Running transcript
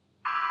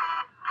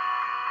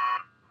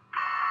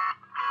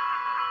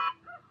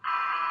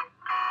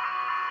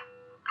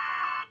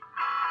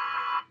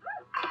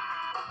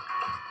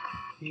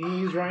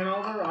He's Ryan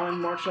Oliver.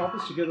 I'm Mark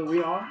Shalpus. Together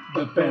we are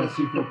the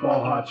Fantasy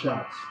Football Hot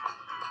Shots.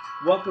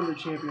 Welcome to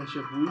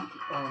Championship Week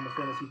on the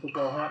Fantasy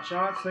Football Hot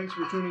Shots. Thanks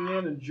for tuning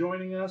in and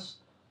joining us.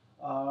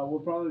 We'll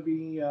probably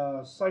be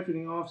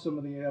siphoning off some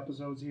of the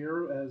episodes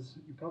here, as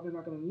you're probably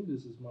not going to need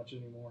this as much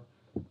anymore.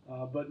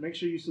 But make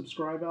sure you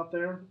subscribe out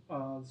there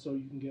so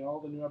you can get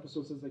all the new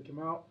episodes as they come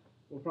out.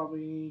 We'll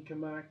probably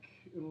come back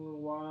in a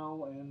little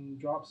while and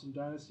drop some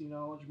Dynasty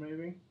knowledge,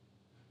 maybe.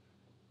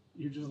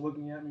 You're just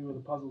looking at me with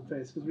a puzzled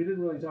face because we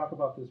didn't really talk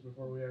about this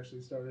before we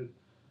actually started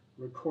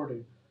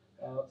recording.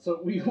 So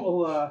we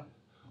will...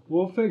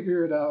 We'll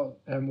figure it out,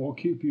 and we'll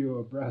keep you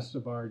abreast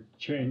of our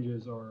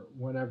changes or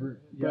whenever.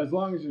 But as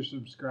long as you're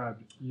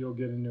subscribed, you'll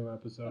get a new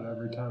episode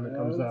every time it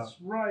comes out. That's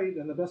right.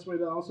 And the best way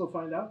to also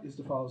find out is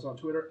to follow us on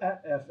Twitter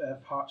at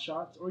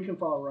FFHotShots, or you can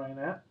follow Ryan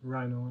at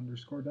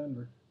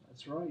Rhino_Denver.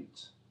 That's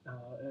right.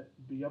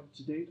 Be up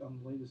to date on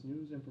the latest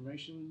news,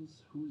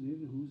 informations, who's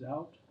in, who's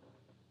out,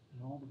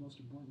 and all the most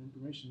important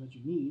information that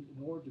you need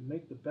in order to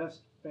make the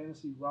best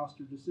fantasy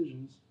roster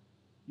decisions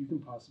you can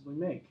possibly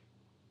make.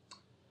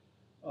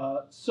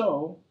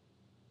 So,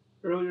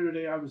 earlier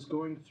today I was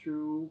going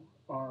through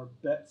our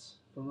bets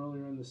from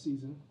earlier in the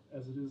season,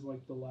 as it is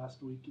like the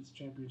last week, it's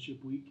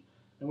championship week.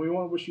 And we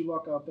want to wish you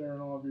luck out there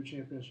in all of your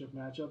championship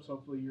matchups.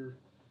 Hopefully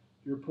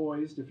you're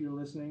poised, if you're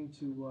listening,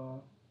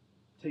 to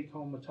take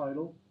home a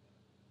title.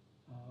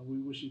 We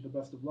wish you the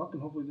best of luck,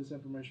 and hopefully this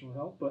information will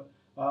help. But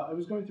I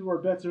was going through our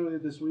bets earlier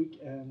this week,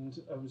 and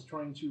I was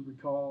trying to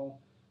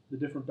recall the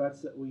different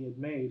bets that we had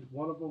made.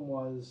 One of them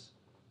was...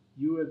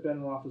 You had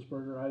Ben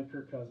Roethlisberger, I had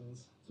Kirk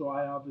Cousins. So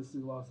I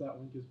obviously lost that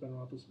one because Ben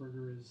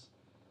Roethlisberger is...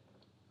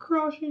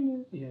 Crushing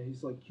it. Yeah,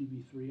 he's like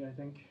QB3, I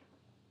think.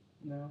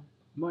 No?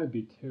 Might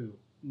be 2.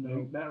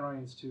 No, Matt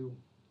Ryan's 2.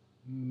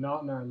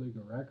 Not in our league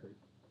of record.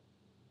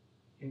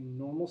 In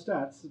normal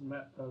stats,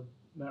 Matt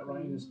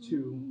Ryan is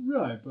 2.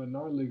 Right, but in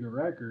our league of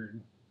record,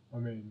 I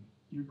mean...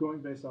 You're going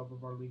based off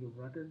of our league of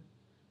record?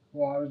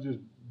 Well, I was just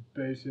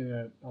basing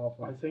it off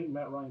of... I think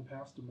Matt Ryan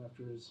passed him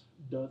after his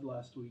dud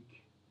last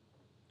week.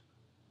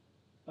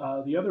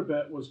 The other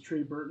bet was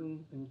Trey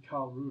Burton and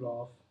Kyle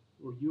Rudolph,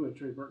 or you had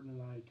Trey Burton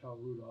and I had Kyle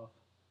Rudolph.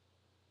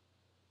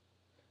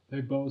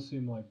 They both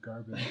seem like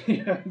garbage.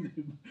 Yeah,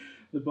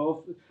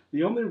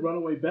 the only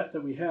runaway bet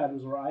that we had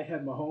was where I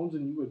had Mahomes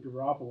and you had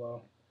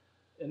Garoppolo.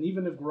 And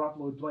even if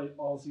Garoppolo had played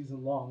all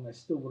season long, I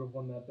still would have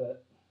won that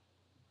bet.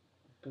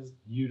 Because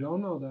you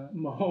don't know that.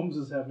 Mahomes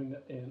is having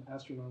an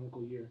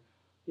astronomical year.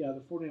 Yeah,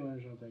 the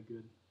 49ers aren't that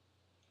good.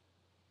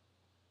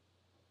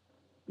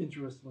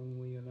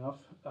 Interestingly enough,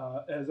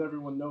 as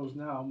everyone knows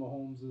now,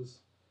 Mahomes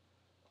is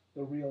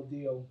the real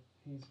deal.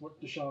 He's what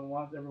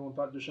everyone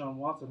thought Deshaun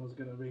Watson was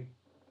going to be.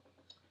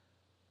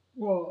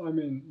 Well, I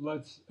mean,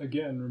 let's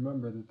again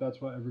remember that's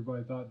what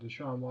everybody thought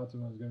Deshaun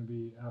Watson was going to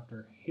be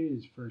after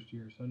his first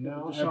year. So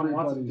now Deshaun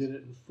Watson did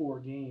it in 4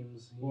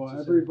 games.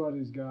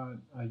 Everybody's got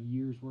a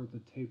year's worth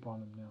of tape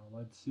on him now.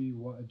 Let's see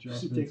what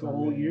adjustments. Does it take a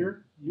whole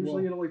year?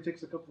 Usually it only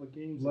takes a couple of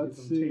games to get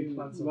some tape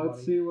on somebody.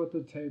 Let's see what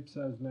the tape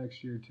says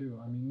next year too.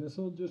 I mean, this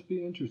will just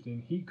be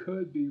interesting. He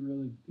could be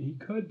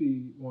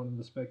one of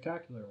the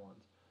spectacular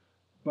ones.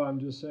 But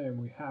I'm just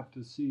saying we have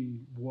to see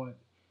what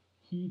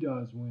he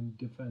does when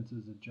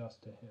defenses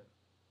adjust to him.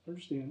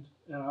 Understand.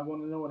 And I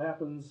want to know what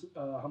happens,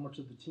 how much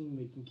of the team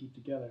they can keep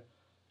together.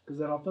 Because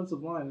that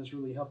offensive line has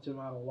really helped him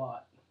out a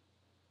lot.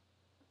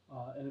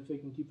 And if they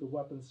can keep the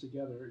weapons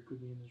together, it could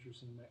be an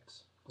interesting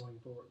mix going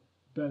forward.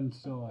 Ben's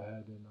still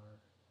ahead in our...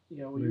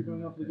 Yeah, well, you're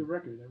going off the good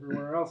record.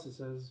 Everywhere else it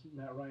says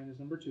Matt Ryan is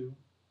number 2.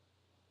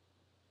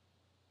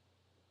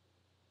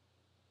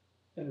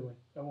 Anyway,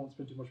 I won't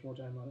spend too much more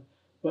time on it.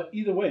 But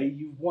either way,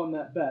 you've won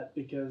that bet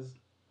because...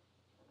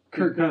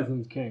 Kirk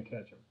Cousins can't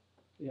catch him.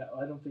 Yeah,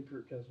 I don't think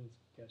Kirk Cousins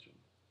can catch him.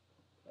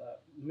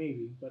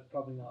 Maybe, but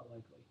probably not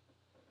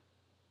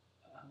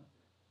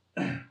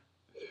likely.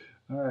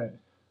 All right.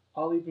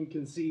 I'll even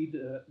concede,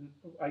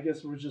 I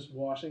guess we're just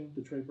washing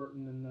the Trey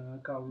Burton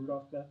and Kyle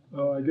Rudolph bet.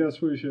 Oh, I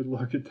guess we should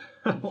look at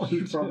that one. We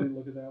should probably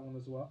look at that one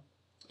as well.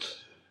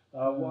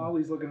 While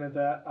he's looking at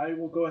that, I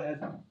will go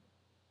ahead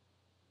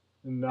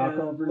and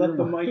let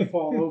the mic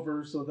fall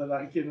over so that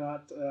I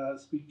cannot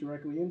speak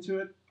directly into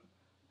it.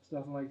 It's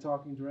nothing like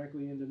talking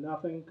directly into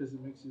nothing because it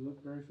makes you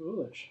look very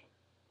foolish.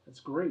 That's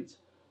great.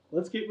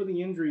 Let's get with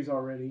the injuries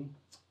already.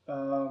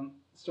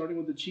 Starting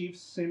with the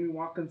Chiefs, Sammy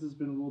Watkins has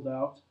been ruled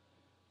out.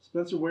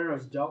 Spencer Ware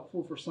is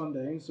doubtful for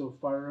Sunday, so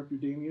fire up your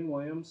Damian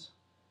Williams.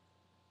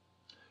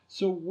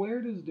 So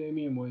where does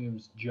Damian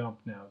Williams jump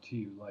now to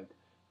you? Like,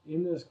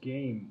 in this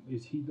game,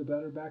 is he the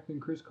better back than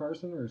Chris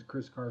Carson, or is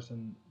Chris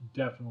Carson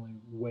definitely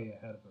way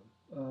ahead of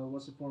him?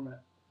 What's the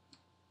format?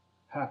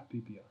 Half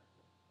PPR.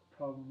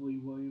 Probably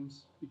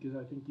Williams, because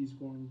I think he's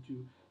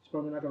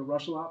probably not going to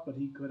rush a lot, but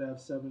he could have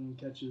 7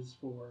 catches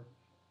for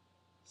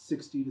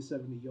 60 to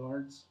 70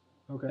 yards.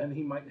 Okay. And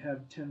he might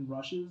have 10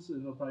 rushes,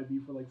 and it'll probably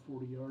be for like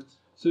 40 yards.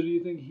 So do you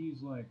think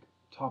he's like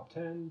top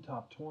 10,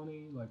 top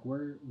 20? Like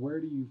where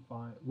do you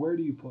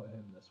put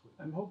him this week?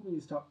 I'm hoping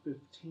he's top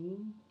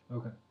 15.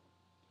 Okay.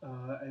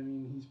 I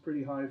mean, he's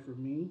pretty high for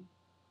me.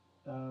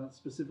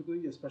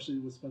 specifically, especially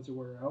with Spencer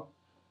Ware out.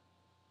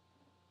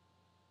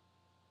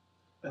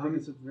 I think I'm-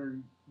 it's a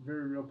very,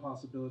 very real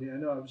possibility. I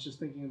know. I was just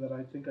thinking that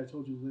I think I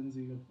told you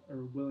Lindsey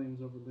or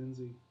Williams over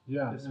Lindsey.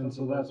 Yeah, It's and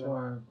so Spencer that's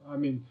Ware's why I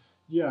mean,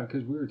 yeah,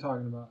 because we were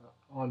talking about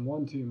on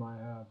one team I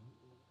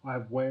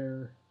have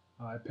Ware.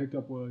 I picked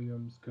up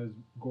Williams because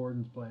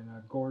Gordon's playing. I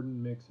have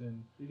Gordon,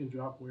 Mixon. You can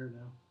drop Ware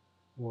now.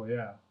 Well,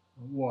 yeah.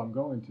 Well, I'm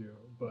going to,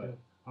 but Yeah.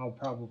 I'll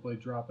probably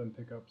drop and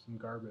pick up some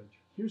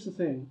garbage. Here's the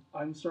thing.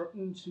 I'm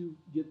starting to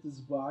get this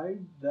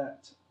vibe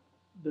that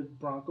the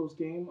Broncos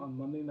game on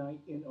Monday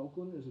night in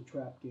Oakland is a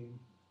trap game,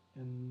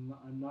 and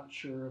I'm not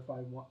sure if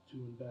I want to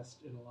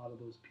invest in a lot of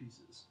those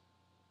pieces.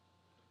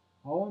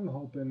 All I'm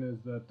hoping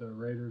is that the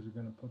Raiders are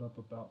going to put up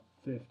about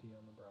 50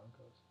 on the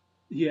Broncos.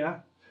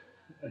 Yeah,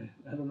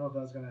 I don't know if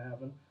that's going to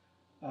happen.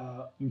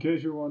 In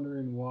case you're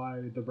wondering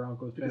why the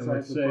Broncos Because fan I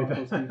would have the say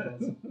Broncos that.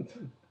 defense.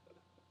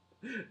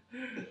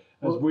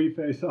 As Well, we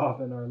face off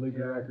in our league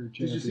Yeah. record Did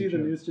you championship. see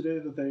the news today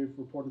that they've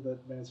reported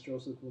that Vance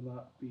Joseph will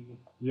not be?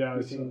 Yeah,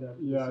 retained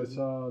after the I season?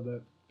 saw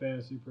that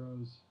Fantasy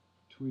Pros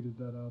tweeted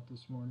that out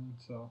this morning,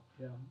 so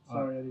Yeah,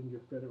 sorry, I didn't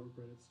give credit where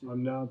credit's due.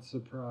 I'm not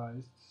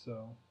surprised.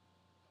 So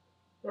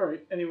All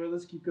right. Anyway,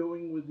 let's keep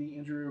going with the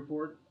injury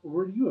report.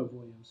 Where do you have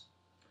Williams?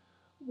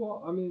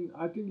 well, I mean,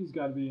 I think he's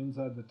got to be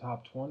inside the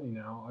top 20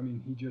 now. I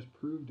mean, he just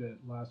proved it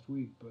last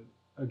week, but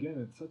again,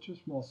 it's such a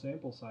small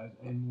sample size,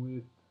 and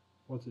with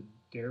what's it,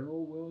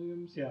 Darrell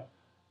Williams? Yeah.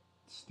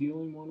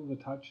 Stealing one of the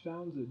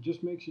touchdowns, it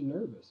just makes you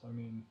nervous. I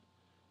mean,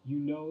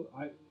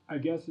 I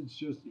guess it's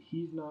just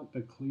he's not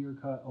the clear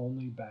cut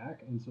only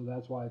back, and so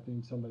that's why I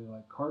think somebody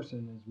like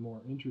Carson is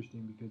more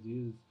interesting because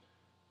he is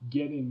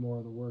getting more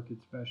of the work,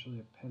 especially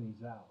if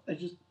Penny's out.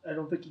 I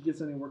don't think he gets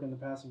any work in the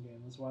passing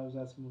game. That's why I was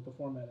asking what the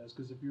format is.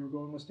 Because if you were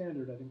going with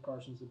standard, I think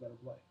Carson's a better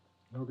play.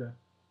 Okay.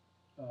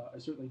 I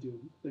certainly do.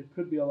 There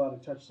could be a lot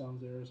of touchdowns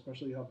there,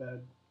 especially how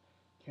bad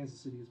Kansas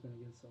City has been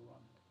against the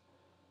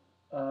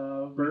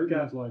run. We've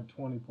Burton's got, like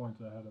 20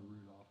 points ahead of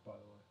Rudolph, by the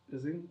way.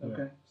 is he? Yeah.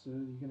 Okay, so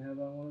you can have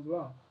that one as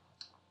well.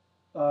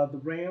 The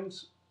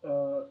Rams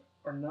are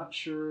not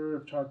sure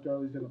if Todd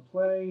Gurley's going to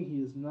play.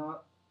 He has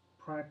not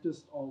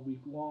practiced all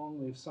week long.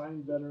 They've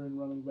signed veteran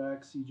running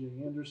back C.J.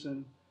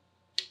 Anderson.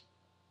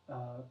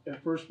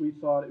 At first, we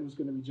thought it was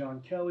going to be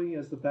John Kelly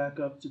as the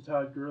backup to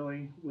Todd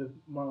Gurley, with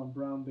Marlon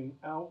Brown being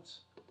out.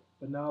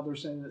 But now they're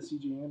saying that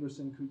C.J.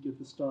 Anderson could get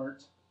the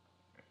start.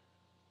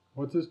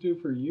 What's this do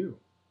for you?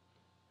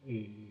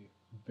 A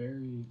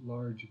very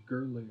large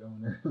Gurley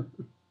owner.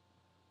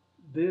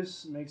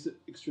 This makes it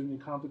extremely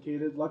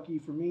complicated. Lucky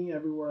for me,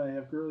 everywhere I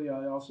have Gurley,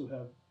 I also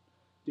have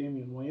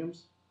Damian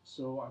Williams.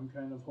 So I'm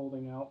kind of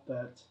holding out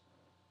that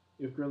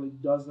if Gurley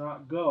does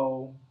not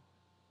go,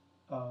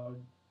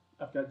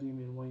 I've got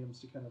Damian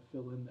Williams to kind of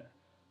fill in there.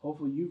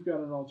 Hopefully you've got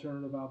an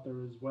alternative out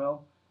there as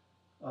well.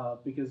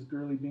 Because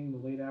Gurley being the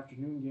late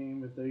afternoon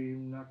game, if they're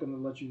not going to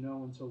let you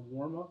know until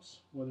warm-ups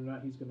whether or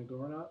not he's going to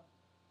go or not,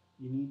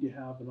 you need to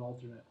have an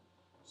alternate.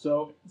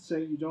 So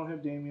say you don't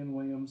have Damian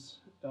Williams,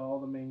 all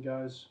the main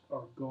guys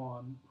are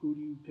gone. Who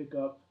do you pick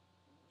up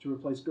to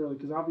replace Gurley?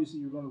 Because obviously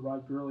you're going to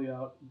ride Gurley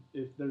out.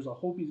 If there's a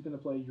hope he's going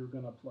to play, you're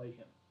going to play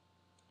him.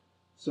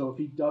 So if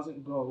he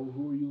doesn't go,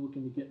 who are you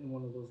looking to get in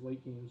one of those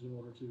late games in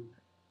order to?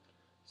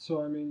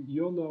 So, I mean,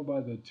 you'll know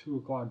by the 2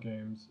 o'clock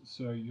games,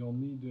 so you'll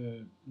need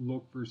to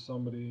look for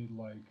somebody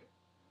like,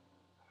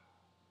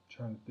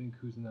 trying to think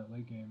who's in that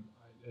late game.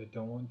 I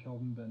don't want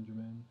Kelvin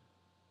Benjamin.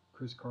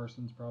 Chris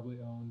Carson's probably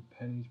owned.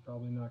 Penny's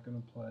probably not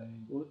going to play.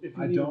 Well, if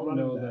you I need a don't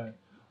running know back, that.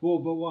 Well,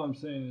 but what I'm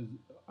saying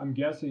is, I'm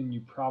guessing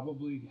you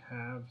probably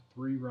have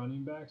 3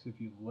 running backs.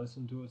 If you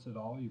listen to us at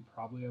all, you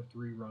probably have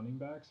 3 running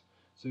backs.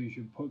 So you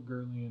should put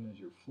Gurley in as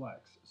your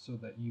flex so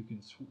that you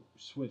can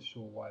switch to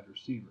a wide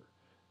receiver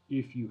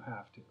if you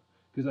have to.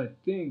 Because I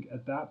think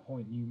at that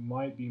point you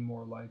might be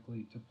more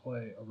likely to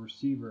play a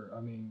receiver.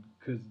 I mean,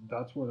 because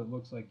that's what it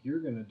looks like you're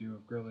going to do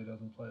if Gurley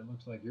doesn't play. It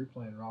looks like you're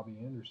playing Robbie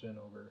Anderson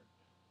over.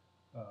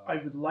 I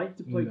would like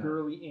to play in that.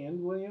 Gurley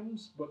and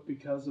Williams, but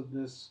because of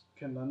this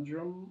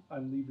conundrum,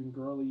 I'm leaving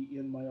Gurley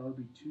in my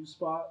RB2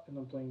 spot, and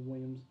I'm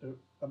playing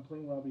I'm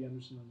playing Robbie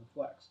Anderson on the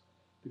flex.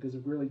 Because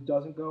if Gurley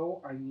doesn't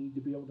go, I need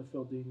to be able to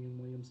fill Damian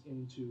Williams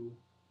into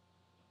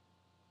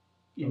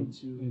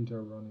into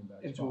a running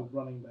back spot. a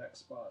running back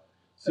spot.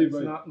 See, It's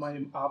but not my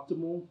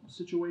optimal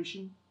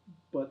situation,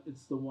 but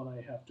it's the one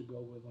I have to go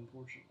with,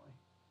 unfortunately.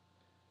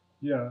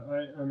 yeah,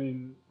 I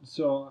mean,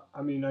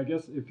 I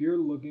guess if you're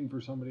looking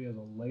for somebody as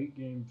a late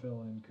game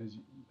fill-in, because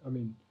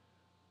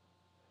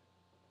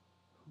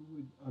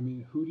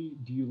who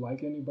do you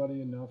like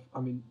anybody enough?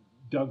 I mean,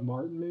 Doug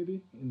Martin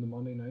maybe in the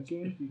Monday night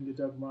game. If you can get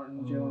Doug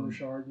Martin, Jalen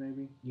Richard,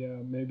 maybe. Yeah,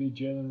 maybe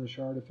Jalen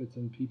Richard if it's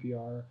in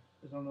PPR.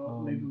 I don't know.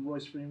 Maybe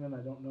Royce Freeman.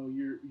 I don't know.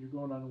 You're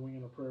going on a wing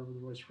and a prayer with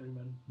Royce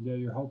Freeman. Yeah,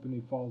 you're hoping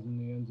he falls in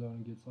the end zone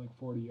and gets like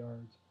 40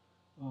 yards.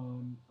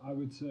 I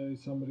would say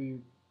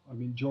somebody. I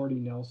mean, Jordy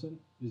Nelson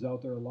is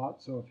out there a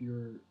lot. So if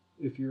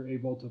you're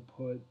able to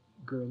put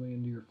Gurley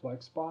into your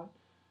flex spot,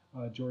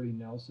 Jordy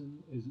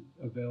Nelson is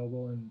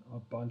available in a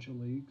bunch of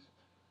leagues.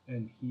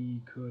 and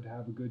he could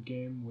have a good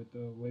game with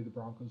the way the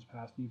Broncos'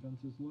 pass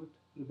defenses looked.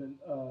 Would have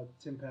been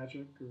Tim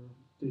Patrick or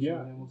Yeah,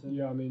 Deshaun Hamilton.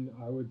 yeah. I mean,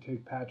 I would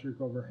take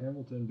Patrick over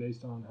Hamilton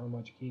based on how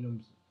much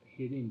Keenum's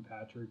hitting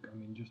Patrick. I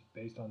mean, just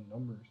based on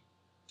numbers.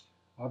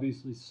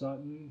 Obviously,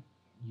 Sutton,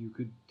 you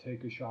could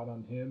take a shot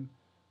on him.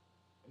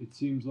 It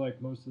seems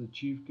like most of the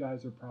Chief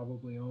guys are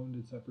probably owned,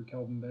 except for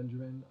Kelvin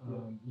Benjamin. Yeah.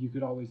 You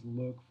could always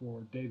look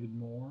for David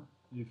Moore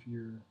if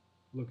you're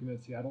looking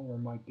at Seattle, or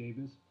Mike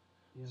Davis.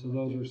 Yeah, So Mike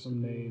those Davis are some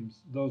could be- names.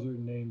 Those are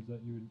names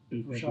that you would be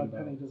If thinking Rashad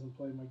about. Penny doesn't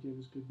play, Mike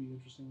Davis could be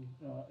interesting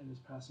in his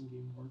passing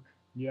game work.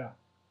 Yeah,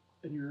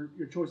 And your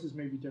choices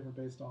may be different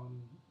based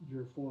on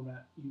your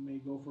format. You may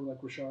go for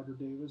like Rashad or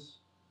Davis,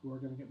 who are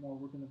going to get more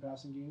work in the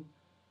passing game.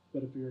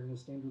 But if you're in a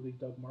standard league,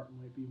 Doug Martin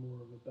might be more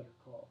of a better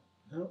call.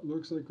 well, it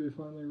looks like they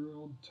finally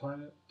ruled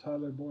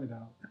Tyler Boyd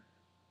out.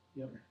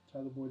 Yep,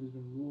 Tyler Boyd has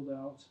been ruled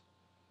out,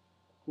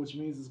 which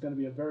means it's going to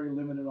be a very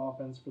limited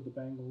offense for the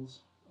Bengals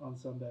on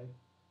Sunday.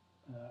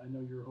 I know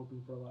you're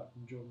hoping for a lot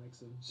from Joe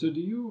Mixon. So,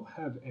 do you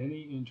have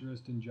any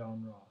interest in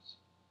John Ross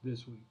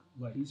this week?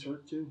 Like, He's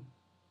hurt too.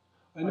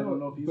 I don't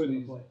know if he's but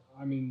gonna play.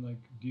 I mean, like,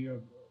 do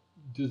you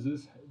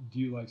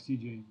like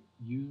CJ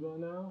Uzomah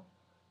now?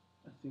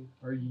 I think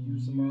Are you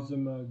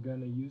Uzomah.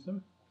 gonna use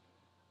him?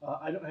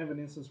 I don't have an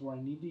instance where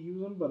I need to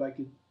use him, but I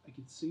could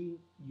see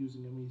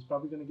using him. He's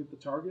probably going to get the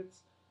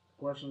targets.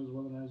 The question is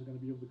whether or not he's going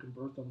to be able to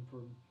convert them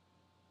from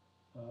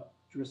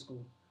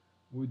Driscoll.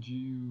 Would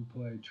you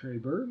play Trey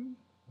Burton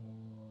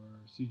or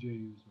CJ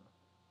Uzomah?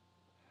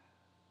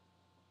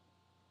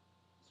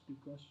 That's a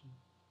good question.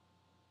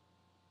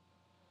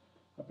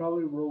 I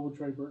probably roll with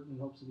Trey Burton in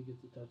hopes that he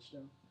gets a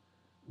touchdown.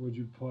 Would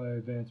you play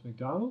Vance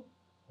McDonald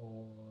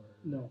or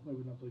No, I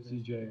would not play Vance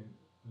CJ McDonald.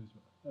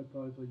 Uzomah? I'd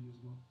probably play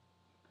Uzomah.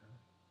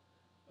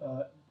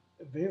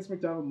 Vance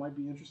McDonald might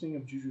be interesting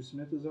if Juju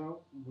Smith is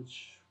out,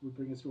 which would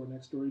bring us to our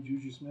next story.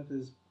 Juju Smith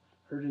has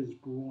hurt his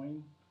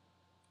groin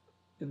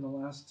in the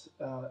last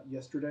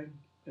yesterday,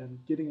 and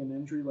getting an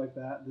injury like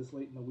that this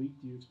late in the week,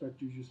 do you expect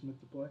Juju Smith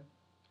to play?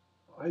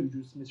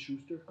 Juju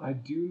Smith-Schuster? I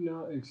do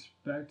not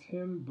expect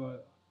him,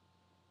 but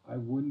I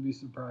wouldn't be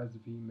surprised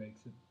if he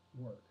makes it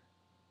work.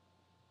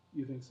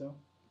 You think so?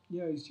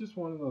 Yeah, he's just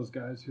one of those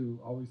guys who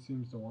always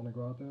seems to want to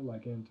go out there,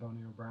 like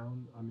Antonio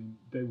Brown. I mean,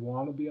 they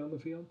want to be on the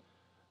field,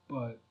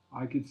 but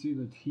I could see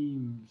the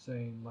team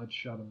saying, "Let's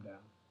shut him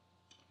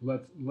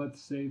down.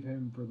 Let's save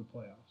him for the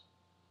playoffs."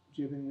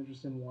 Do you have any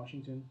interest in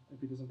Washington if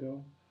he doesn't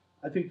go?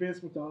 I think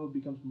Vance McDonald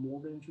becomes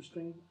more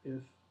interesting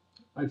if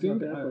I he's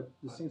think not there, but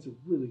the Saints are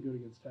really good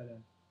against tight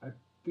end. I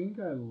think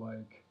I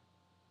like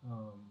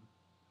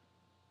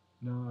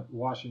not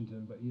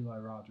Washington, but Eli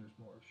Rogers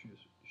more if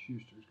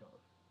Schuster's gone.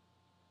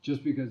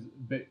 Just because,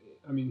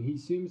 I mean, he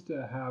seems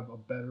to have a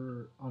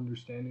better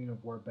understanding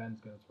of where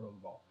Ben's going to throw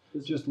the ball.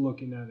 Just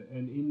looking at it,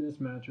 and in this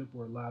matchup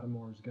where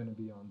Lattimore is going to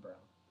be on Brown.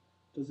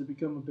 Does it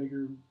become a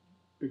bigger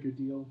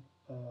deal,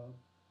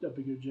 a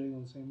bigger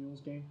Jalen Samuels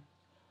game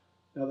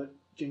now that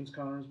James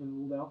Conner has been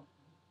ruled out?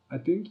 I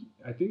think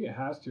it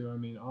has to. I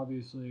mean,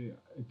 obviously,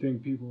 I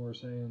think people were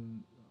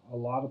saying, a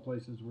lot of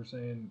places were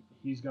saying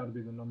he's got to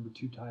be the number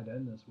 2 tight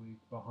end this week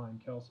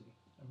behind Kelsey.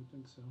 I would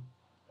think so.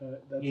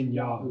 That's In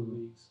Yahoo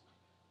leagues.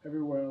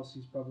 Everywhere else,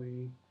 he's got to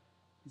be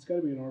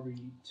an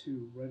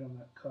RB2 right on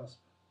that cusp.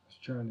 I was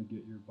trying to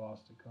get your boss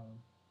to come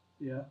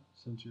Yeah,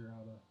 since you're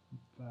out of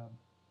Fab.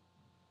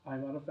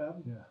 I'm out of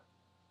Fab. Yeah.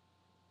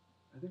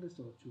 I think I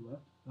still have 2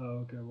 left. Oh,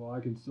 okay. Well, I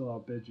can still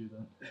outbid you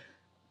then.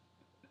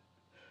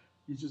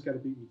 He's just got to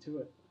beat me to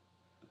it.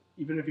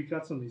 Even if he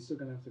cuts him, he's still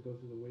going to have to go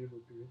through the waiver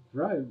period.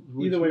 Right.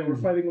 Either way, we're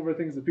fighting over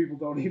things that people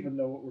don't even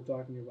know what we're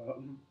talking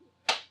about.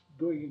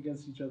 Going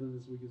against each other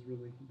this week has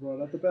really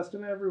brought out the best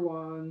in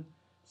everyone.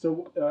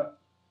 So,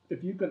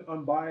 if you can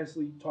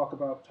unbiasedly talk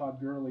about Todd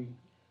Gurley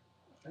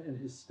and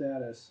his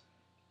status,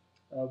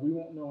 we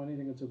won't know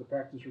anything until the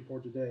practice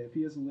report today. If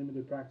he has a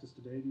limited practice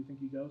today, do you think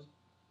he goes?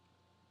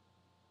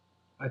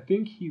 I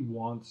think he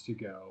wants to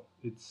go.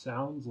 It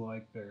sounds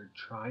like they're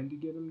trying to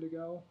get him to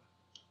go,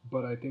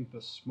 but I think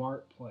the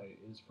smart play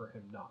is for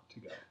him not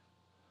to go.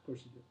 Of course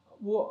he did.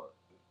 Well,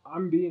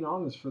 I'm being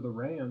honest, for the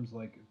Rams,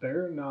 like,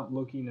 they're not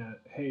looking at,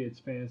 hey, it's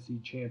fantasy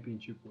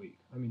championship week.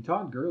 I mean,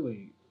 Todd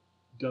Gurley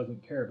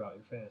doesn't care about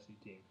your fantasy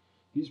team.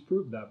 He's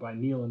proved that by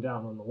kneeling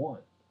down on the 1.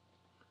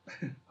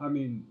 I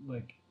mean,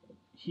 like,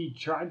 he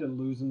tried to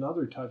lose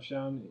another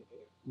touchdown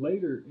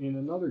later in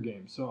another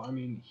game. So, I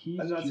mean,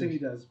 I'm not saying he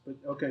does, but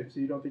okay, so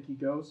you don't think he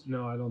goes?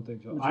 No, I don't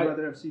think so. Would you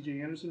rather have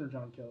C.J. Anderson or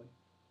John Kelly?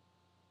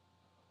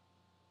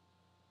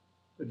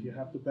 If you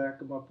have to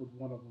back him up with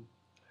one of them.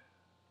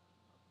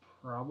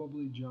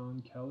 Probably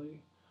John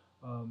Kelly.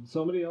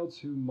 Somebody else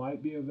who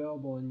might be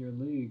available in your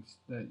leagues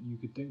that you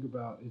could think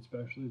about,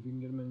 especially if you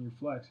can get him in your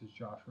flex, is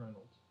Josh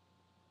Reynolds.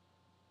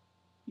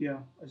 Yeah,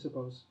 I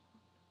suppose.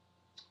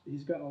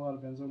 He's gotten a lot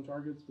of end zone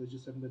targets. They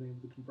just haven't been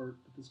able to convert,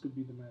 but this could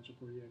be the matchup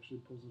where he actually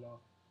pulls it off.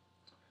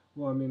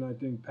 Well, I mean, I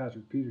think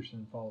Patrick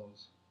Peterson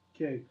follows.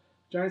 Okay.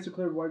 Giants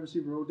declared wide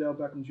receiver Odell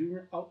Beckham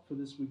Jr. out for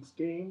this week's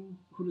game.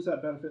 Who does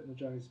that benefit in the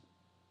Giants?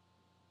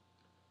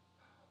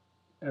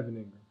 Evan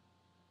Ingram.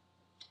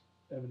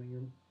 Evan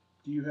Ingram.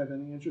 Do you have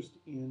any interest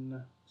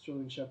in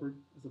Sterling Shepard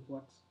as a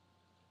flex?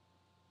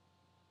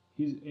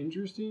 He's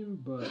interesting,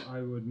 but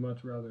I would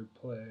much rather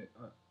play.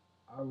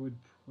 I would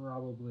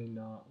probably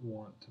not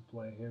want to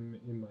play him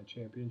in my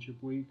championship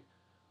week.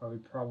 I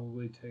would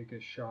probably take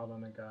a shot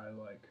on a guy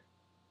like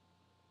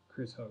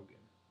Chris Hogan.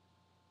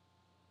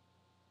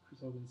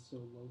 Chris Hogan's so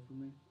low for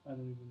me. I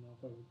don't even know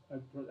if I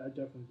would. I'd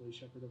definitely play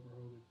Shepard over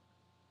Hogan.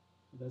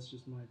 But that's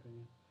just my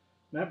opinion.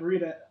 Matt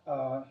Breida,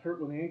 hurt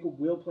with the ankle,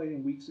 will play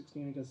in Week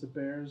 16 against the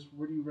Bears.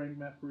 Where do you rank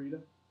Matt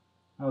Breida?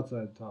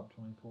 Outside the top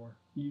 24.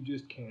 You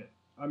just can't.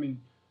 I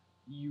mean,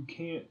 you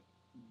can't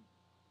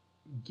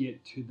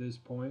get to this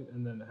point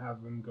and then have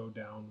him go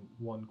down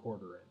one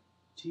quarter in.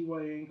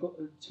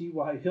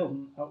 T.Y.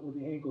 Hilton out with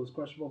the ankle is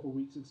questionable for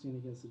Week 16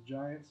 against the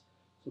Giants.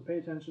 So pay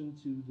attention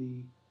to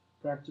the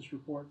practice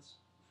reports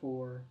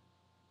for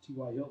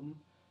T.Y. Hilton.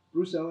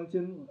 Bruce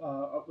Ellington,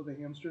 up with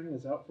a hamstring,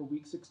 is out for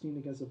Week 16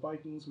 against the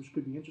Vikings, which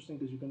could be interesting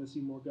because you're going to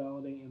see more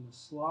Galladay in the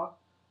slot.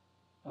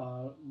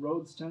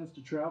 Rhodes tends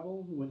to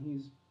travel when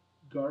he's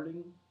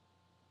guarding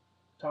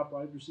top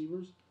wide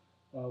receivers.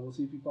 We'll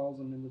see if he follows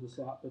them into the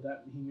slot, but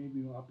that he may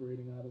be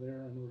operating out of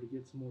there in order to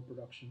get some more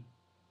production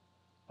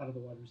out of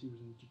the wide receivers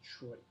in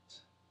Detroit.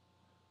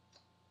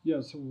 Yeah,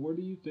 so what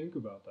do you think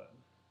about that?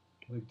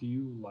 Like, do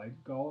you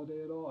like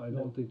Galladay at all? I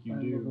don't think you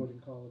I'm do.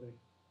 avoiding Galladay.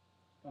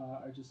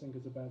 I just think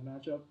it's a bad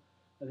matchup.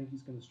 I think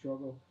he's going to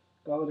struggle.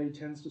 Galladay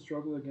tends to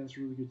struggle against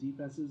really good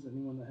defenses.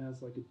 Anyone that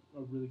has like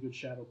a really good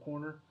shadow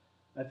corner.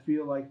 I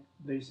feel like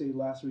they say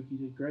last week he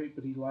did great,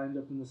 but he lined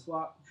up in the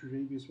slot.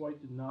 Tre'Davious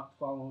White did not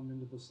follow him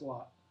into the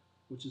slot,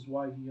 which is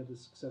why he had the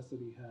success that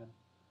he had.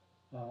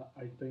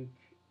 I think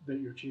that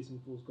you're chasing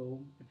fool's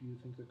gold if you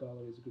think that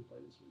Galladay is a good play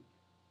this week.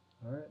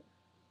 All right.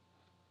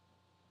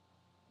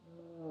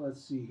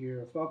 Let's see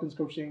here. Falcons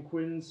coach Dan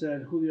Quinn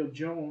said Julio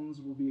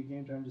Jones will be a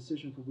game-time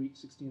decision for Week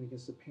 16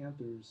 against the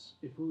Panthers.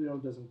 If Julio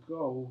doesn't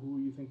go, who are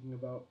you thinking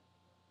about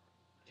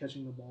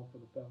catching the ball for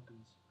the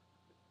Falcons?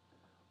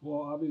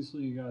 Well,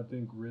 obviously you gotta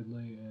think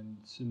Ridley and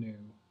Sanu.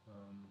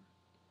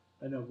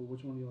 I know, but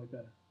which one do you like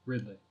better?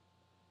 Ridley.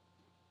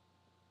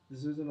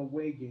 This is an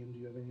away game. Do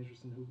you have any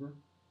interest in Hoover?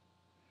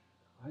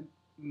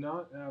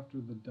 Not after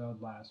the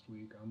dud last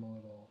week. I'm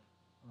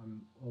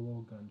a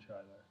little gun shy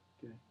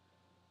there. Okay.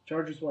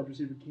 Chargers wide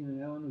receiver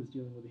Keenan Allen, who's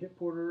dealing with a hip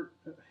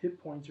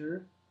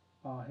pointer,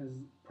 has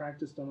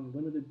practiced on a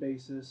limited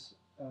basis.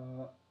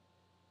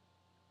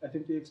 I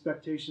think the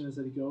expectation is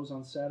that he goes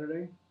on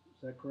Saturday.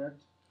 Is that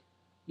correct?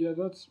 Yeah,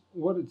 that's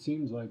what it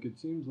seems like. It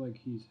seems like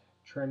he's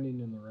trending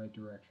in the right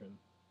direction.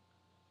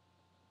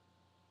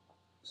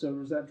 So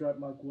does that drop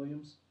Mike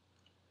Williams?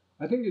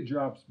 I think it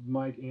drops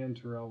Mike and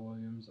Terrell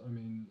Williams. I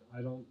mean,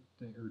 I don't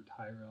think, or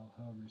Tyrell,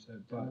 however you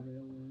said, but Tyrell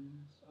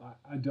Williams.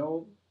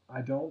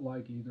 I don't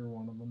like either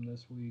one of them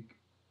this week.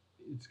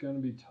 It's going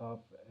to be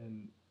tough,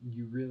 and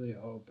you really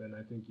hope, and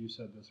I think you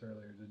said this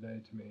earlier today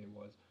to me,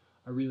 was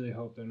I really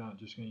hope they're not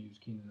just going to use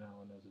Keenan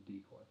Allen as a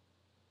decoy.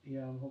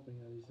 Yeah, I'm hoping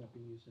that he's not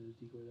being used as a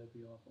decoy. That'd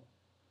be awful.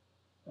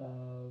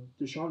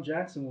 Deshaun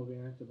Jackson will be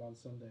active on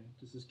Sunday.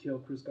 Does this kill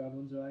Chris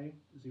Godwin's value?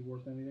 Is he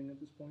worth anything at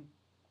this point?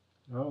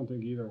 I don't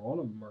think either one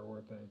of them are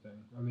worth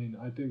anything. I mean,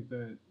 I think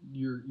that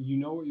you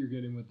know what you're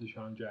getting with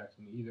Deshaun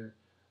Jackson, either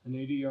an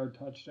 80-yard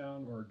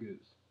touchdown or a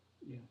goose.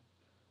 Yeah.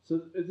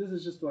 So this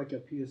is just like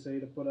a PSA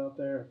to put out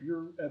there. If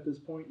you're at this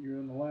point, you're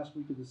in the last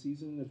week of the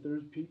season. If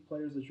there's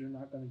players that you're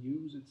not going to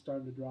use, it's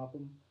time to drop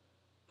them.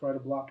 Try to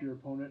block your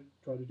opponent.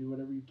 Try to do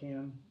whatever you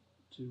can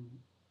to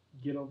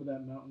get over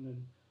that mountain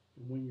and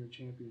win your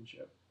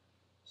championship.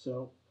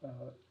 So,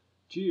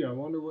 gee, I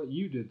wonder what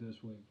you did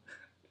this week.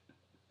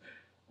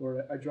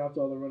 Or I dropped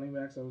all the running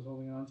backs I was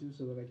holding on to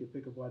so that I could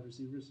pick up wide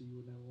receivers so you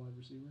wouldn't have a wide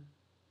receiver.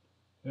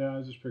 Yeah,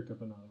 I just picked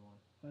up another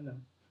one. I know,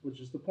 which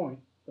is the point.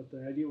 But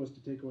the idea was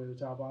to take away the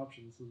top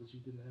options so that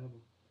you didn't have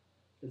them.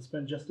 And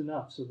spend just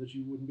enough so that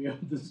you wouldn't be able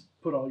to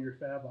put all your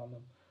fab on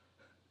them.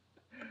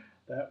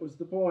 That was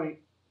the point.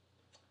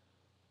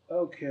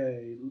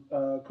 Okay.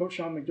 Coach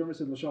Sean McDermott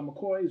said LaShawn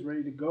McCoy is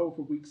ready to go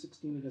for Week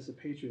 16 against the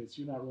Patriots.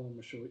 You're not rolling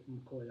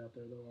McCoy out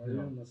there, though, are you?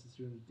 Unless it's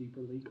you're in a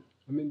deeper league.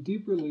 I mean,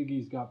 deeper league,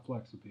 he's got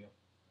flex appeal.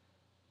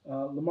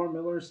 Lamar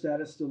Miller's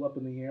status still up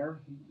in the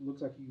air. He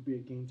looks like he could be a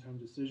game-time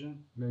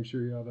decision. Make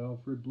sure you have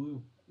Alfred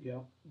Blue. Yeah.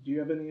 Do you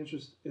have any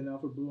interest in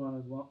Alfred Blue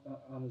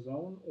on his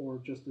own, or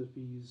just if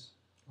he's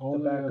only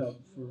the backup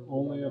for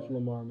only if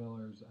Lamar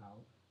Miller's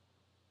out?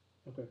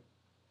 Okay.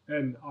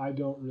 And I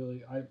don't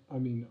really. I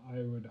mean,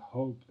 I would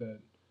hope that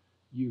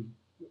you've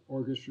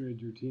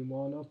orchestrated your team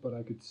well enough, but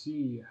I could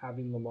see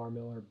having Lamar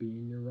Miller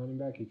being your running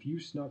back. If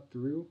you snuck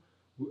through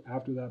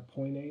after that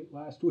 0.8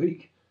 last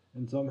week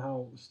and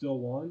somehow still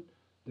won,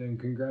 then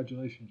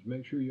congratulations.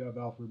 Make sure you have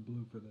Alfred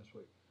Blue for this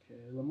week.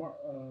 Okay, Lamar.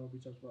 We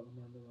talked about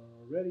Lamar Miller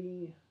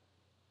already.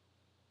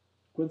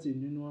 Quincy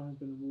Enunwa has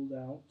been ruled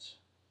out.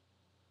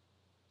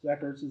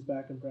 Zach Ertz is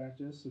back in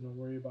practice, so don't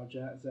worry about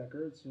Zach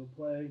Ertz. He'll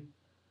play.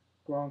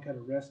 Gronk had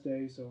a rest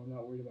day, so I'm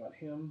not worried about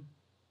him.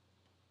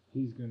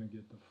 He's gonna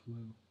get the flu.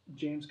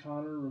 James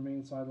Conner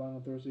remains sidelined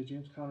on Thursday.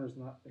 James Conner is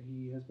not.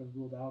 He has been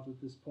ruled out at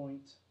this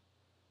point.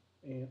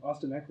 And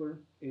Austin Eckler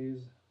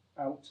is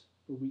out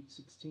for Week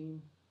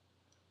 16.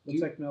 Do Looks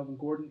you- like Melvin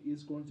Gordon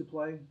is going to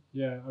play.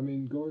 Yeah, I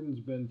mean Gordon's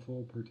been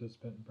full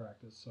participant in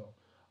practice, so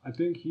I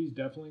think he's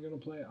definitely going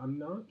to play. I'm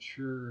not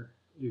sure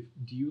if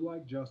do you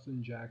like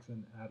Justin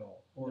Jackson at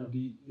all, or No.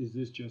 is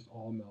this just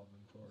all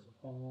Melvin Gordon?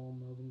 It's all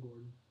Melvin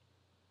Gordon.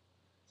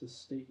 It's a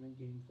statement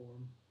game for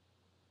him.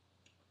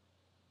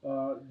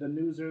 The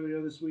news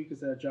earlier this week is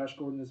that Josh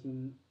Gordon has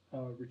been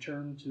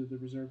returned to the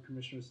reserve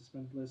commissioner's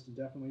suspended list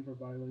indefinitely for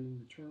violating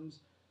the terms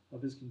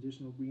of his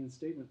conditional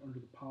reinstatement under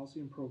the policy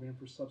and program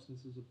for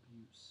substances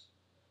abuse.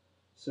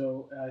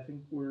 So I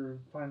think we're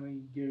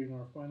finally giving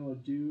our final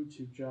adieu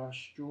to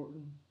Josh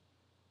Gordon,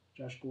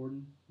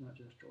 not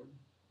Josh Jordan.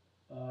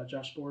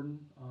 Josh Gordon,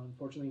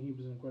 unfortunately, he was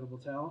an incredible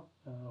talent.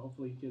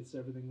 Hopefully, he gets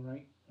everything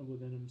right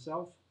within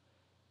himself,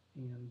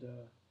 and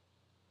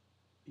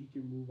he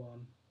can move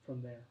on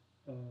from there.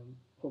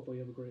 Hopefully,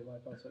 have a great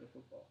life outside of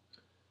football.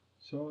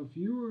 So if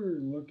you were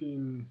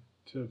looking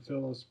to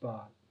fill a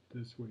spot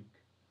this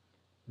week,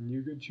 and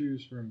you could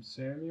choose from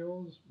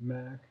Samuels,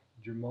 Mack,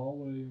 Jamal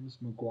Williams,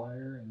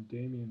 McGuire, and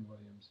Damian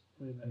Williams.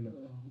 Wait a minute.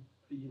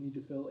 You need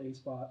to fill a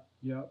spot.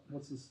 Yep.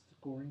 What's the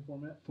scoring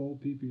format? Full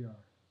PPR.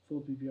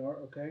 Full PPR,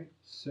 okay.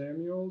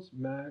 Samuels,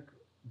 Mack,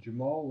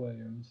 Jamal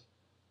Williams,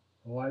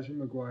 Elijah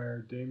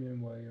McGuire,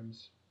 Damian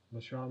Williams,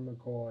 LaShawn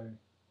McCoy,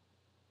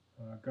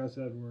 Gus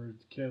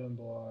Edwards, Kalen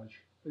Balaj,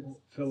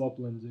 Philip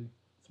Lindsay.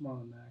 It's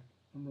Marlon Mack.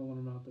 I'm rolling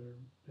him out there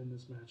in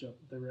this matchup.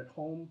 They're at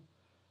home.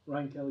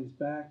 Ryan Kelly's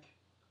back.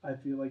 I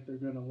feel like they're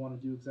going to want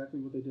to do exactly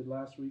what they did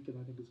last week, and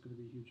I think it's going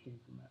to be a huge game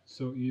for Mack.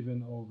 So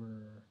even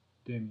over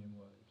Damian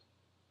Williams.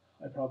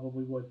 I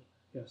probably would,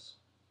 yes.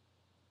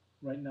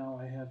 Right now,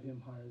 I have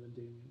him higher than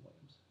Damian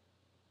Williams.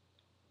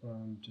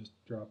 Just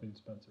dropping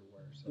Spencer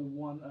Ware. So. The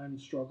one I'm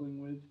struggling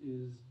with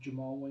is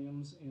Jamal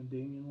Williams and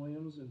Damian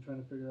Williams, and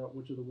trying to figure out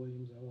which of the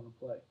Williams I want to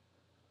play.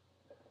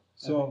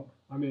 So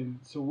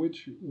so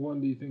which one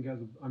do you think has?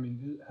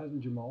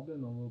 Hasn't Jamal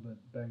been a little bit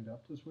banged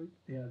up this week?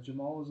 Yeah,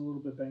 Jamal is a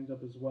little bit banged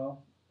up as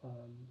well.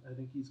 I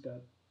think he's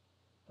got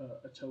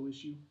a toe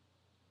issue.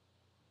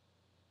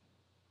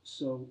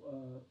 So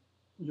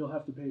you'll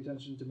have to pay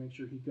attention to make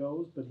sure he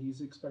goes, but he's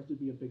expected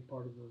to be a big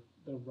part of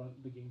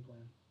the game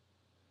plan.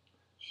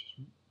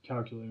 Just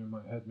calculating in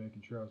my head,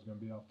 making sure I was going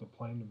to be off the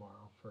plane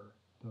tomorrow for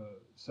the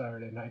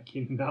Saturday night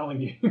Keenan Allen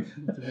game.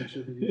 To make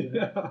sure that he's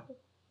there. Yeah.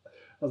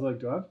 I was like,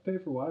 do I have to pay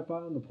for Wi-Fi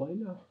on the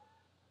plane now?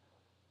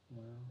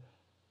 Wow.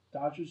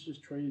 Dodgers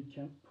just traded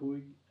Kemp,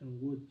 Puig,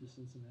 and Wood to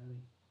Cincinnati.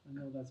 I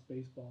know that's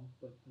baseball,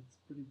 but that's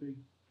a pretty big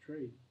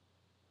trade.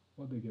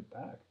 What'd they get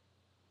back?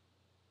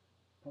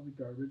 Probably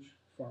garbage,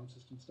 farm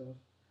system stuff.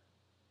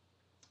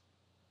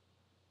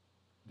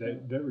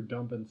 They were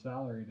dumping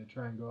salary to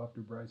try and go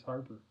after Bryce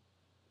Harper.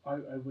 I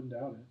wouldn't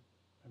doubt it.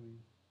 I mean,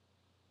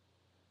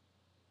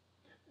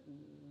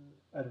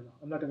 I don't know.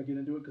 I'm not going to get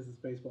into it because it's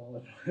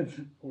baseball.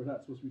 We're not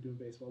supposed to be doing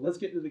baseball. Let's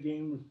get into the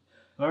game.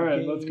 All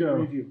right, let's go.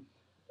 Review.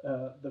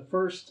 The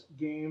first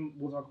game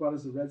we'll talk about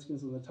is the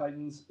Redskins and the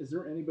Titans. Is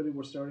there anybody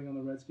we're starting on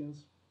the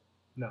Redskins?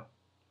 No.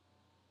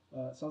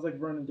 Sounds like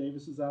Vernon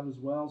Davis is out as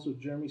well, so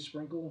Jeremy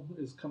Sprinkle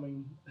is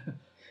coming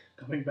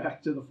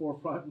back to the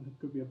forefront, and it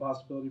could be a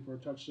possibility for a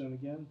touchdown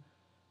again.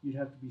 You'd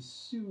have to be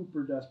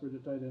super desperate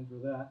at tight end for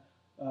that.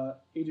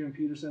 Adrian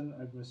Peterson,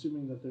 I'm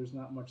assuming that there's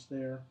not much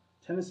there.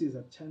 Tennessee is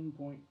a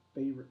 10-point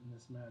favorite in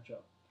this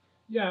matchup.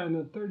 Yeah, and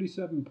a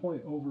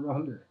 37-point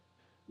over-under.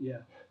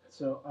 Yeah,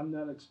 so I'm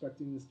not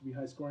expecting this to be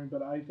high scoring,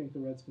 but I think the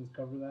Redskins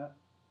cover that,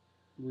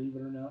 believe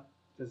it or not,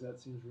 because that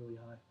seems really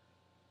high.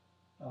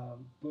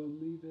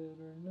 Believe it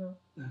or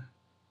not.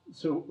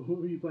 So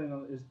who are you playing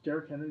on? Is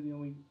Derrick Henry the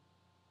only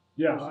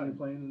person you're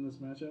playing in this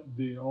matchup?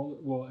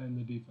 And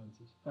the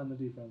defenses. On the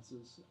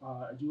defenses.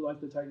 I do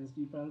like the Titans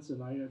defense,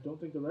 and I don't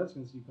think the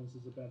Redskins defense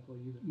is a bad play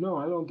either. No,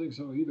 I don't think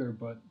so either,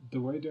 but the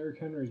way Derrick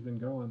Henry's been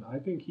going, I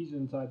think he's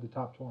inside the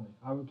top 20.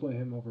 I would play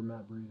him over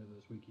Matt Breida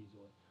this week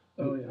easily.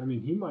 Oh, yeah. I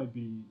mean, he might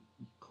be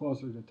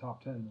closer to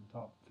top 10 than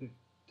top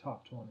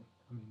 20.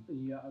 I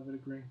mean, Yeah, I would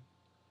agree.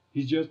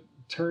 he's just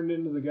turned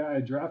into the guy I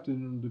drafted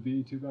him to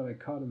be. Too bad I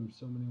cut him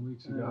so many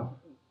weeks ago.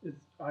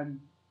 I'm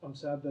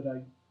sad that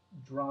I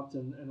dropped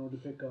in order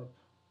to pick up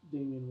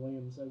Damian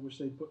Williams. I wish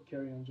they'd put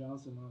Kerryon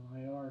Johnson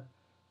on IR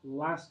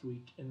last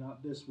week and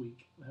not this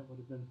week. That would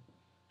have been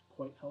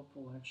quite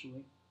helpful,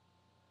 actually.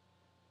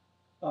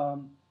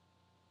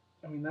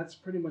 I mean, that's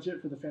pretty much it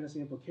for the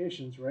fantasy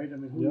implications, right? I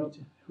mean, who are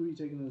you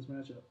taking in this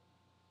matchup?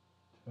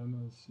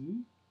 Tennessee?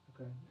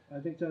 Okay. I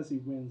think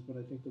Tennessee wins, but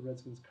I think the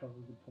Redskins cover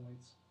the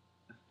points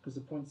because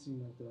the points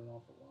seem like they're an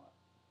awful lot.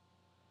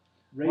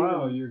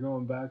 Wow, you're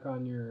going back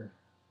on your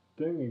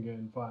thing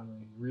again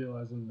finally,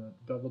 realizing that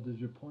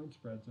double-digit point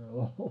spreads are a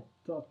little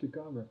tough to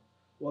cover.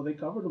 Well, they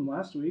covered them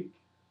last week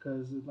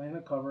because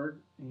Atlanta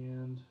covered,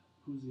 and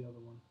who's the other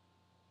one?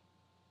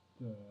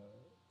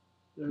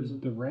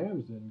 The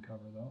Rams didn't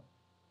cover, though.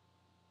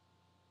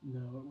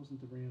 No, it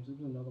wasn't the Rams. It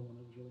was another one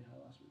that was really high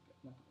last week.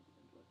 I'm not going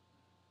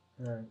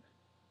to get into it.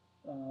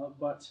 All right.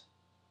 But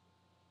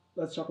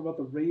let's talk about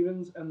the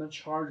Ravens and the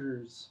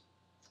Chargers.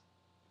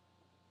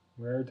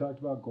 We already talked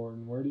about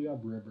Gordon. Where do you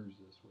have Rivers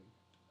this week?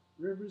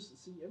 Rivers,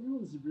 see,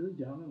 everyone's really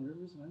down on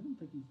Rivers, and I don't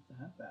think he's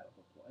that bad of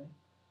a play.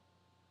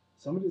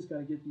 Somebody's got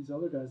to get these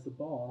other guys the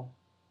ball.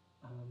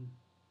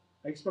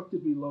 I expect it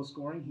to be low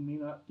scoring. He may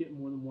not get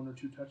more than 1 or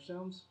 2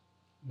 touchdowns.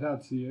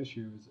 That's the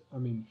issue.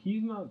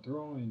 He's not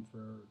throwing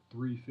for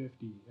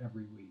 350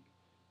 every week.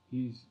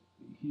 He's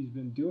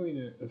been doing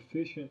it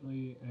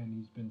efficiently, and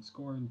he's been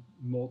scoring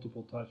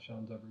multiple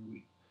touchdowns every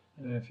week.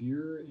 And if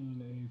you're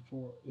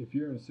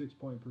in a 6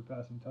 point per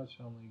passing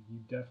touchdown league, you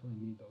definitely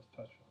need those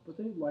touchdowns. But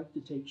they like to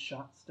take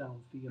shots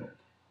downfield.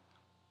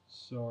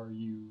 So are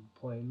you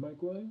playing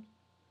Mike Williams?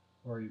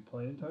 Or are you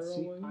playing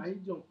Tyrell Williams? I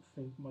don't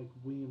think Mike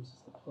Williams is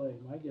the play.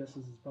 My guess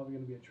is it's probably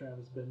going to be a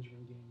Travis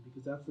Benjamin game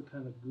because that's the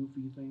kind of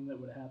goofy thing that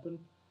would happen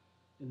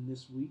in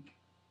this week,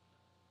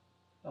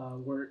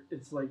 where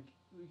it's like,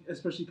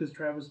 especially because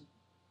Travis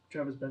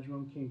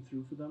Benjamin came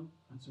through for them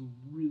on some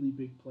really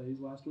big plays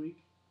last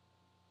week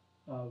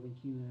when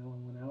Keenan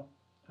Allen went out,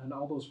 and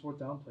all those 4th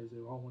down plays they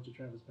all went to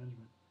Travis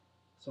Benjamin.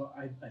 So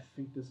I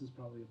think this is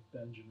probably a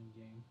Benjamin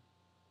game,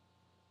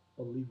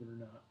 believe it or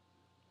not.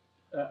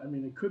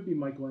 It could be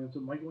Mike Williams,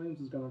 but Mike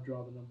Williams is going to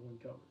draw the number 1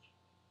 coverage.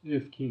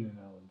 If Keenan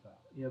Allen's out.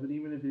 Yeah, but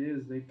even if it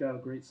is, they've got a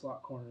great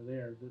slot corner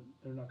there.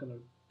 They're not going to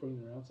bring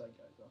their outside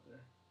guys out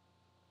there.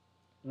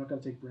 They're not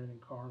going to take Brandon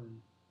Carr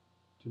and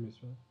Jimmy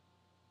Smith.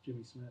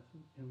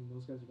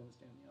 Those guys are going to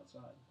stay on the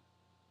outside.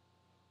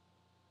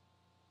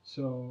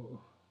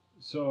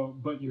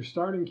 But you're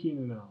starting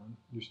Keenan Allen.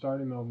 You're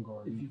starting Melvin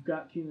Gordon. If you've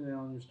got Keenan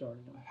Allen, you're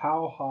starting him.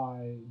 How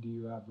high do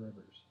you have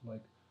Rivers?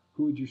 Like,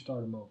 who would you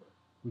start him over?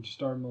 Would you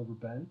start him over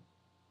Ben?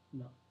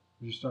 No.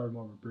 Would you start him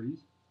over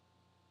Breeze?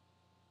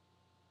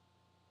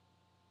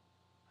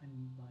 I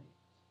might.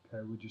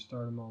 Okay, would you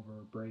start him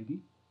over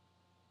Brady?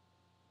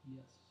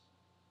 Yes.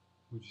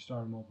 Would you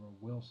start him over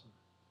Wilson?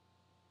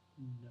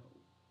 No.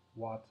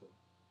 Watson?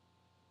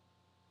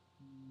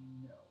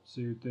 No.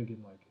 So you're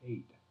thinking like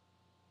 8?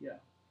 Yeah.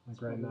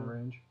 Like right in that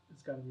range?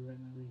 It's got to be right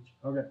in that range.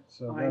 Okay,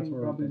 so that's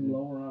where I'm probably thinking.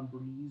 lower on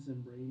Breeze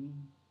and Brady.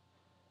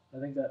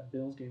 I think that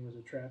Bills game was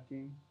a trap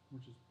game,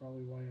 which is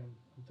probably why I'm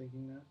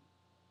thinking that.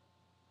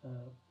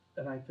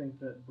 And I think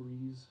that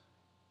Breeze,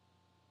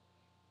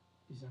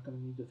 he's not going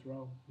to need to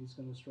throw. He's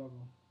going to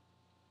struggle.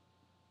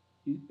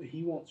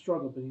 He won't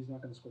struggle, but he's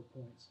not going to score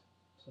points.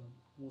 So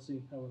we'll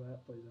see how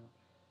that plays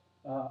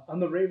out. On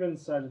the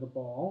Ravens side of the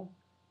ball,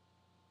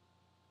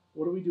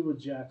 what do we do with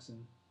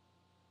Jackson?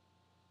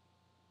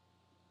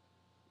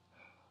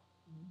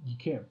 You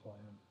can't play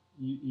him.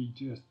 You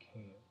just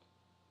can't.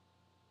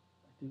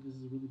 I think this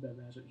is a really bad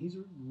matchup. He's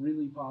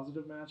really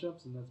positive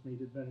matchups, and that's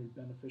made it very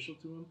beneficial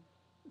to him.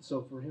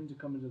 So for him to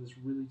come into this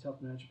really tough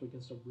matchup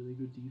against a really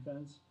good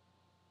defense,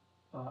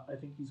 I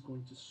think he's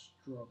going to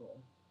struggle.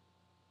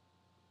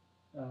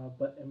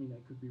 But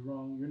I could be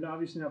wrong. You're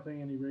obviously not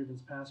playing any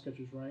Ravens pass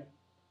catchers, right?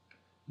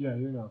 Yeah,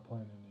 you're not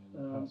playing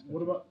any pass catchers.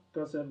 What about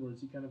Gus Edwards?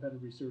 He kind of had a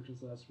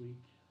resurgence last week.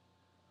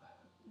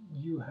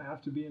 You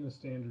have to be in a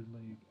standard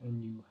league,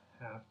 and you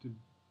have to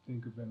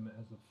think of him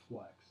as a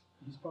flex.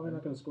 He's probably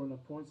not going to score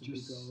enough points in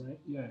Pico, right?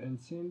 Yeah, and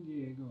San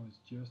Diego is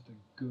just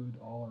a good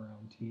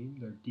all-around team.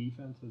 Their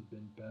defense has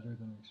been better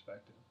than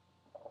expected.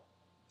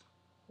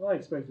 Well, I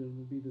expected them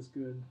to be this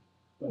good.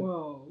 But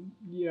Well,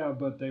 yeah,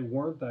 but they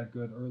weren't that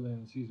good early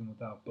in the season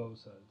without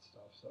Bosa and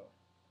stuff. So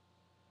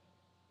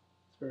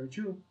it's very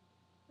true.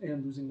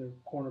 And losing their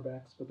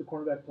cornerbacks, but the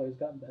cornerback play has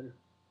gotten better.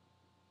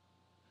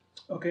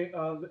 Okay,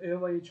 the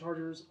LA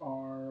Chargers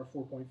are a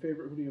 4-point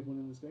favorite. Who do you have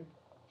winning this game?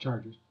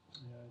 Chargers.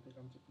 Yeah, I think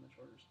I'm taking the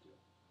Chargers too.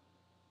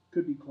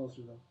 Could be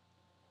closer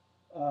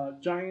though.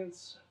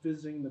 Giants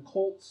visiting the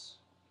Colts.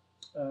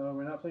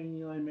 We're not playing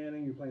Eli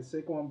Manning. You're playing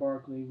Saquon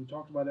Barkley. We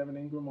talked about Evan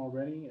Ingram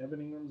already.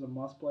 Evan Ingram's a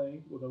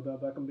must-play with Odell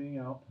Beckham being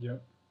out.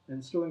 Yep.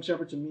 And Sterling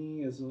Shepard to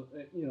me is a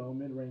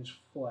mid-range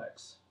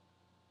flex.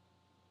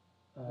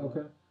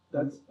 Okay.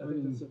 I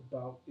think that's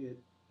about it.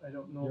 I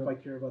don't know if I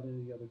care about any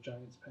of the other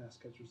Giants pass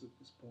catchers at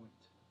this point.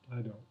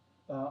 I don't.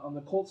 On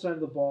the Colts side of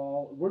the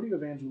ball, where do you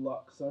have Andrew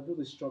Luck? Because I've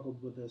really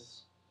struggled with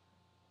this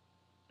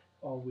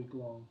all week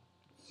long.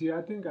 See,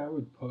 I think I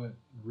would put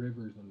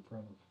Rivers in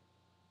front of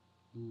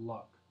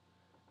Luck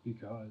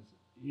because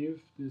if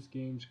this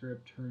game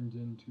script turns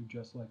into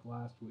just like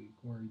last week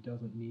where he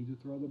doesn't need to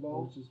throw the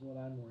ball, which is what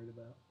I'm worried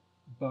about.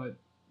 But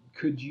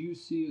could you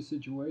see a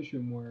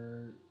situation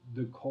where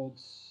the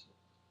Colts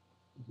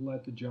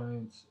let the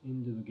Giants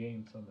into the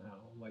game somehow?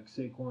 Like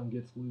Saquon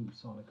gets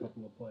loose on a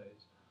couple of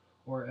plays,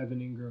 or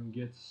Evan Ingram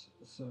gets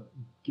a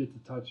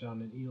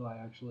touchdown, and Eli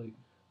actually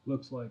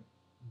looks like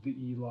the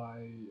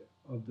Eli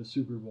of the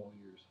Super Bowl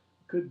years.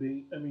 Could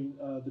be.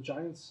 The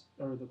Giants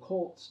or the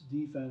Colts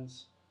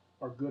defense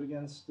are good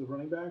against the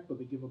running back, but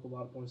they give up a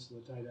lot of points to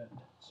the tight end.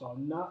 So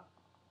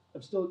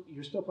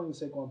you're still playing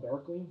Saquon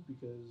Barkley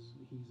because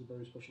he's a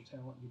very special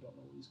talent. You don't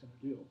know what he's going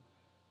to do.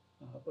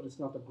 But it's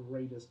not the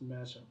greatest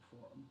matchup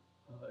for him.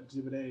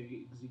 Exhibit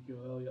A, Ezekiel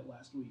Elliott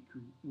last week,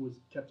 who was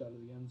kept out of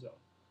the end zone.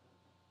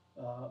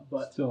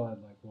 But still had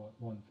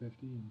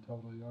 150 in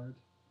total yards?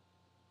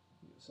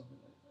 Something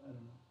like that. I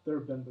don't know. They're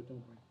bend but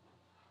don't break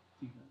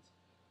defense.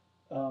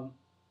 Um,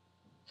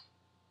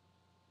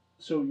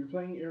 so you're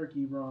playing Eric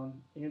Ebron,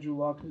 Andrew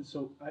Luck.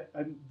 So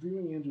I'm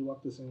viewing Andrew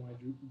Luck the same way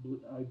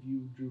I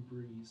view Drew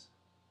Brees.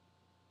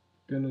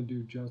 Gonna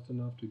do just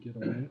enough to get a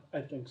win.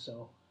 I think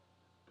so,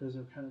 because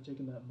they're kind of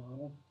taking that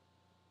model.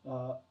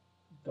 Uh,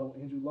 though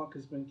Andrew Luck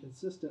has been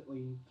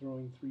consistently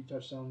throwing 3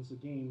 touchdowns a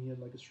game, he had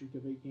like a streak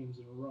of 8 games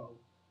in a row,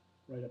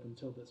 right up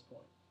until this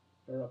point,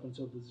 or up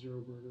until the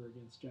zero-burger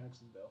against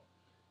Jacksonville.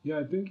 Yeah,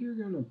 I think you're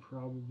gonna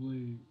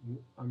probably.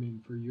 I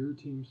mean, for your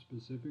team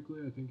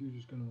specifically, I think you're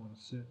just gonna want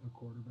to sit a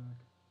quarterback,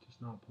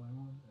 just not play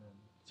one, and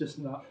Just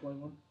not play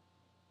one.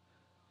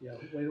 Yeah,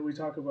 wait till we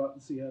talk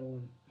about Seattle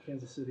and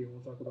Kansas City, and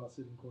we'll talk about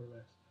sitting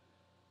quarterbacks.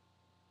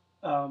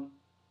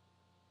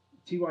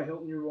 T.Y.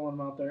 Hilton, you're rolling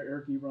him out there.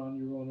 Eric Ebron,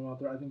 you're rolling him out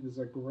there. I think this is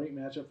a great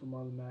matchup for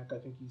Marlon Mack. I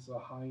think he's a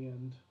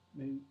high-end,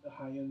 maybe a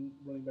high-end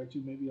running back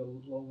 2, maybe a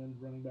low-end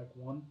running back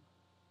 1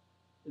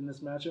 in this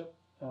matchup.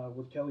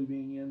 With Kelly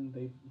being in,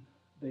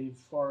 they've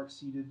far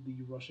exceeded the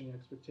rushing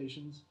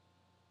expectations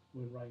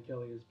when Ryan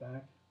Kelly is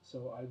back.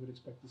 So I would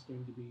expect this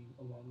game to be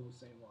along those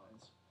same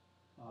lines.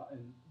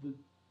 And the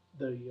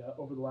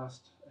over the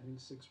last, I think,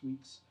 6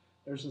 weeks,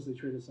 ever since they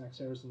traded Snacks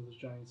Harrison, the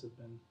Giants have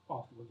been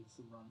awful against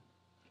the run.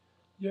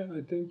 yeah,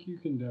 I think you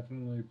can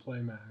definitely play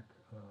Mac.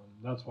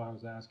 That's why I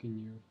was asking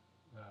you,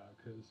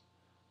 because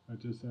I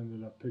just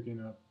ended up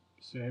picking up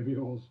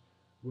Samuels,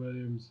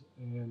 Williams,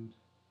 and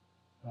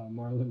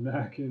Marlon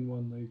Mack in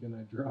one league, and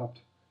I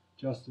dropped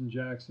Justin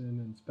Jackson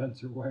and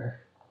Spencer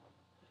Ware.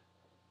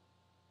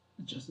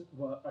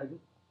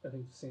 I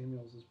think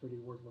Samuels is pretty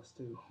worthless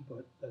too,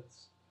 but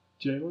that's.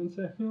 Jalen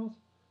Samuels?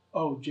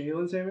 Oh,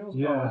 Jalen Samuels?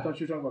 Yeah. Oh, I thought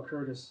you were talking about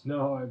Curtis.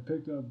 No, I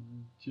picked up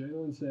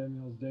Jalen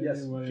Samuels, Damian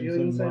Yes, Williams,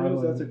 Jalen and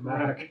Samuels, Marlon that's a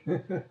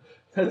Mack.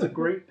 That's a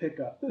great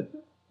pickup.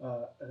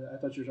 I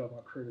thought you were talking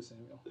about Curtis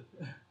Samuel.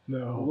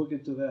 No. We'll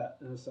get to that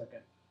in a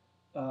second.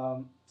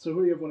 So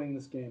who do you have winning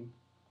this game?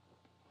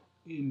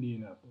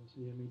 Indianapolis.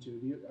 Yeah, me too.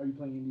 Are you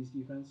playing Indy's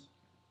defense?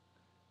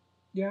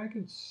 Yeah, I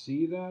could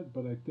see that,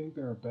 but I think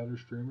there are better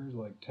streamers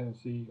like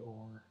Tennessee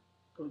or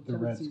the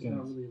Tennessee's Redskins.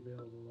 not really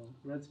available though.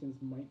 Redskins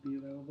might be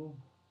available.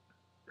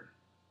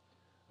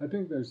 I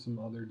think there's some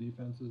other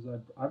defenses.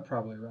 I'd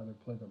probably rather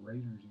play the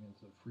Raiders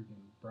against the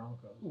freaking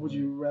Broncos. Would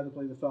you rather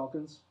play the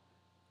Falcons?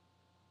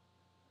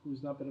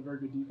 Who's not been a very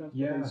good defense, but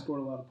Yeah. they scored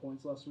a lot of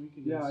points last week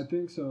against Yeah, I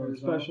think so,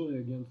 Arizona. especially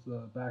against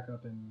the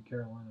backup in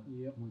Carolina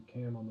Yep. with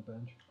Cam on the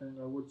bench. I think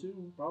I would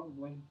too,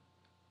 probably.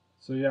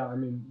 So yeah, I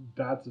mean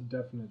that's a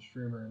definite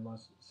streamer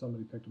unless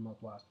somebody picked him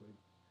up last week.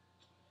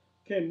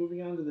 Okay,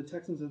 moving on to the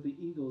Texans of the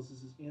Eagles.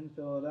 This is in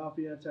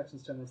Philadelphia.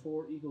 Texans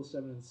 10-4, Eagles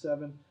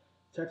 7-7.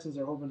 Texans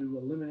are hoping to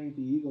eliminate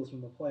the Eagles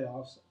from the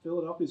playoffs.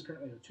 Philadelphia is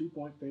currently a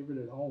 2-point favorite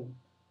at home.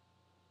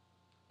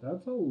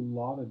 That's a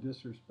lot of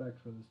disrespect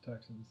for this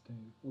Texans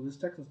team. Well, this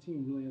Texans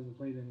team really hasn't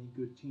played any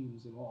good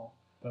teams at all.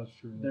 That's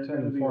true. They're The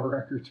gonna 10-4 be-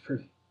 record's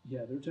pretty.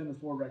 Yeah, their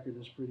 10-4 record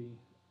is pretty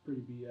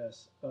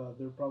BS.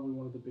 They're probably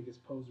one of the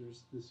biggest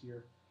posers this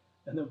year,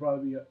 and they'll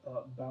probably be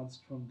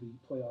bounced from the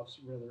playoffs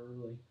rather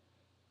early.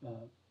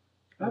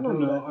 I don't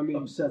know. That I mean,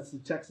 upsets the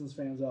Texans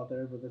fans out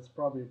there, but that's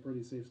probably a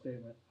pretty safe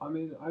statement. I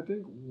mean, I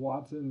think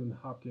Watson and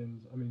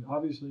Hopkins. I mean,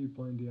 obviously you're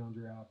playing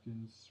DeAndre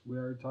Hopkins. We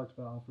already talked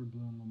about Alfred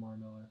Blue and Lamar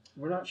Miller.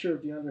 We're not sure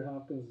if DeAndre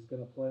Hopkins is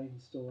going to play.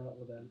 He's still out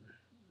with that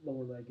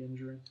lower leg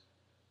injury,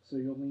 so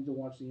you'll need to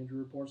watch the injury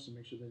reports to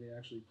make sure that he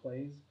actually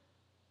plays.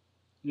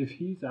 If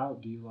he's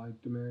out, do you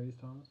like Demaryius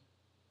Thomas?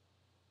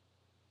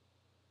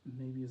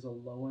 Maybe as a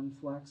low end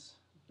flex,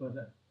 but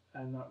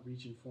I'm not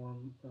reaching for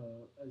him,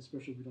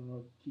 especially if we don't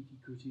know if Kiki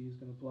Kuti is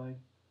going to play.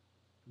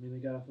 I mean, they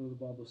got to throw the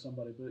ball to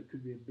somebody, but it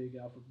could be a big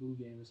Alfred Blue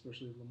game,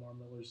 especially if Lamar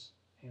Miller's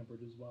hampered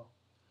as well.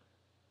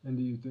 And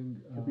do you think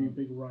Could be a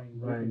big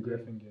Ryan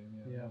Griffin game?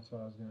 Yeah, Yeah. that's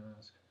what I was going to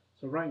ask.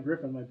 So Ryan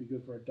Griffin might be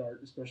good for a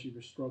dart, especially if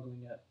you're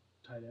struggling at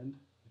tight end.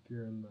 If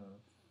you're in the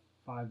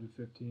 5 to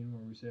 15,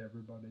 where we say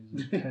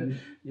everybody's a 10.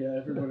 Yeah,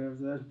 everybody has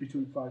that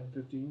between 5 and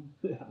 15.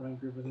 Yeah. Ryan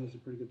Griffin is a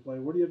pretty good player.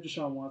 Where do you have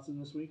Deshaun Watson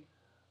this week?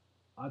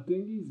 I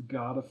think he's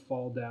got to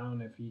fall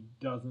down if he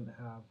doesn't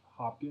have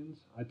Hopkins.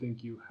 I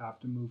think you have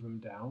to move him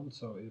down.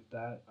 So if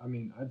that, I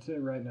mean, I'd say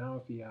right now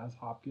if he has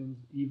Hopkins,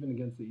 even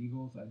against the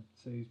Eagles, I'd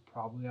say he's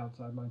probably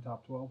outside my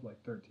top 12,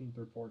 like 13th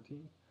or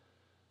 14th.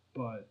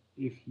 But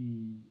if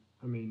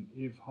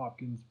if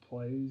Hopkins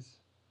plays,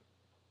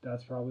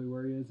 that's probably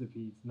where he is. If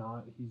he's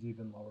not, he's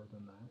even lower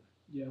than that.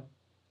 Yeah.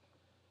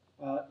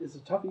 It's a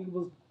tough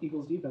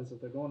Eagles defense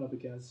that they're going up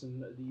against,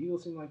 and the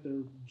Eagles seem like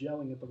they're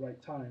gelling at the right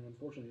time.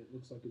 Unfortunately, it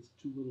looks like it's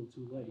too little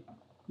too late.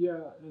 Yeah,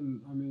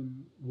 and I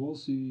mean, we'll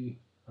see.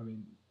 I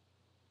mean,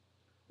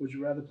 would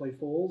you rather play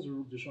Foles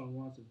or Deshaun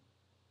Watson?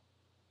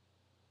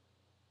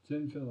 It's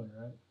in Philly,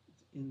 right?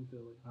 It's in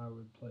Philly. I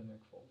would play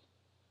Nick Foles.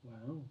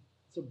 Wow,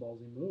 that's a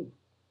ballsy move.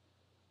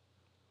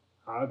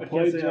 I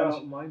can't say I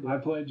don't mind it. I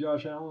played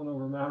Josh Allen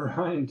over Matt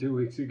Ryan 2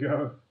 weeks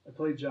ago. I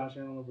played Josh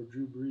Allen over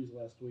Drew Brees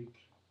last week.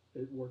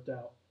 It worked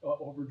out.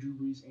 Over Drew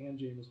Brees and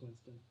Jameis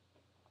Winston.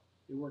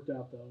 It worked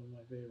out, though, in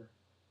my favor.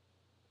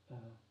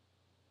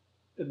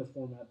 In the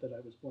format that I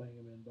was playing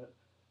him in. But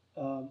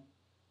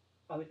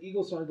on the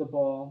Eagles side of the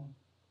ball,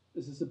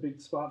 Is this a big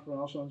spot for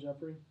Alshon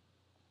Jeffrey?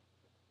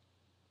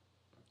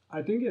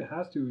 I think it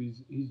has to.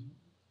 He's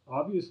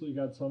obviously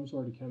got some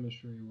sort of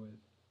chemistry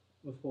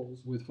With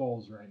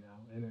Foles? Right now,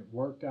 and it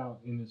worked out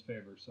in his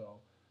favor. So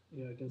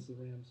Yeah, against the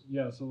Rams.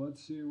 yeah, so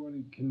let's see what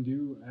he can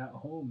do at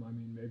home. I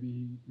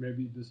mean,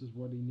 maybe this is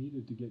what he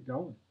needed to get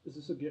going. Is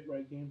this a get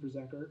right game for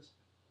Zach Ertz?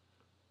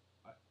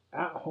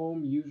 At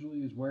home usually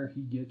is where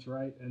he gets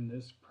right, and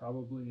this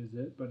probably is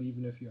it. But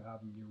even if you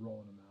have him, you're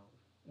rolling him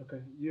out. Okay.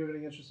 Do you have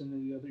any interest in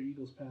the other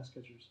Eagles pass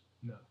catchers?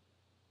 No.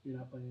 You're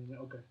not playing any.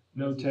 Okay.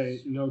 No This Tate,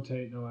 is- no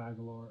Tate, no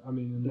Aguilar. I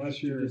mean, They're unless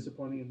just too you're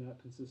disappointing and not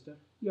consistent.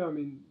 yeah. I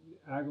mean,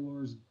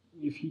 Aguilar's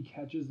if he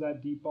catches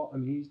that deep ball, I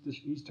mean,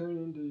 he's turned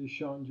into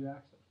Sean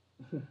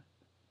Jackson.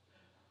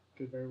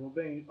 Could very well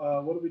be.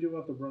 What do we do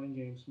about the running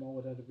game?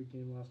 Smallwood had a big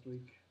game last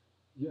week.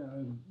 Yeah.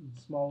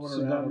 Smallwood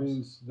So or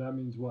Adams? that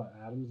means what?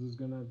 Adams is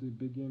gonna have the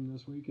big game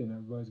this week, and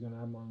everybody's gonna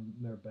have him on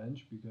their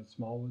bench because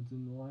Smallwood's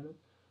in the lineup.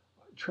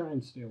 Try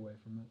and stay away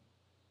from it.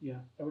 Yeah,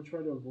 I would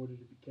try to avoid it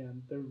if you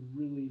can. They're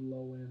really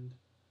low end.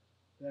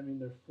 I mean,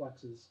 they're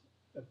flexes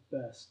at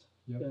best.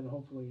 Yep. And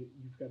hopefully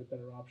you've got a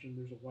better option.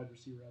 There's a wide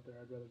receiver out there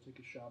I'd rather take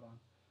a shot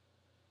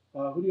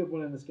on. Who do you have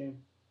winning this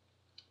game?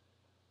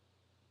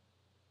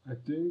 I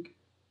think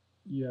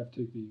you have to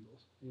take the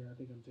Eagles. Yeah, I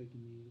think I'm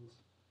taking the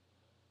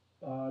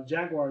Eagles.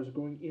 Jaguars are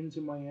going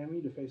into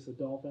Miami to face the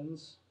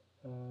Dolphins.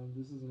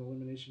 This is an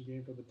elimination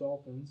game for the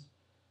Dolphins.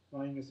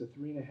 Miami is a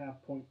 3.5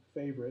 point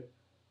favorite.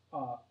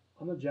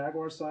 On the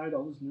Jaguar side,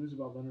 all this news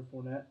about Leonard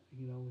Fournette,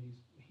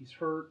 he's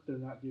hurt. They're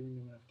not giving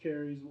him enough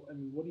carries. I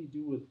mean, what do you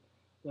do with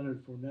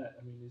Leonard Fournette?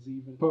 I mean, is he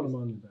even Put him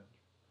on your bench.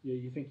 Yeah,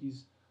 you think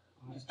he's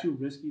too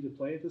risky to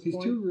play at this He's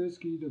point? too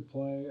risky to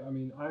play. I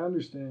mean, I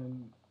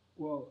understand.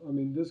 Well, I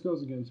mean, this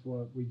goes against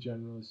what we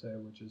generally say,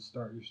 which is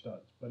start your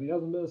studs. But he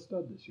hasn't been a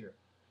stud this year,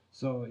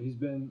 so he's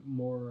been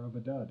more of a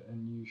dud.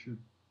 And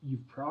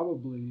you've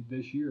probably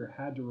this year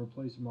had to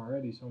replace him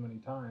already so many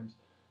times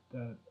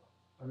that,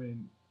 I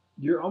mean,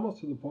 you're almost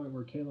to the point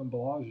where Kalen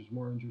Balaj is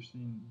more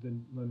interesting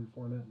than Leonard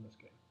Fournette in this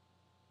game.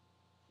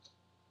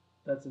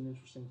 That's an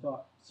interesting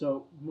thought.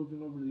 So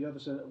moving over to the other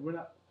side, we're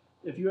not.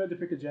 If you had to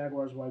pick a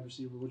Jaguars wide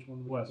receiver, which one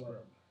would you play?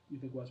 Westbrook. You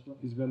think Westbrook?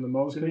 He's been the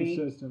most To me-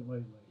 consistent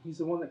lately. He's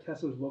the one that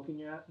Kessler's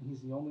looking at, and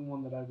he's the only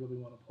one that I really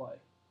want to play.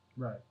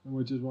 Right,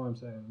 which is what I'm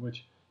saying.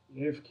 Which,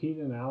 if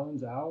Keenan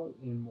Allen's out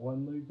in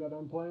one league that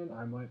I'm playing,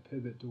 I might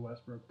pivot to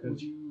Westbrook. Would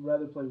Because you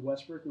rather play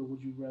Westbrook or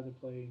would you rather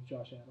play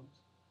Josh Adams?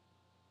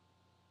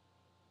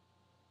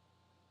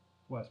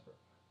 Westbrook.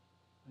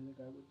 I think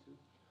I would too.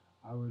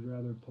 I would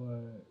rather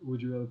play.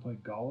 Would you rather play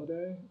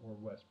Galladay or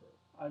Westbrook?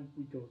 I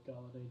would go with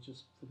Galladay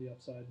just for the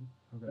upside.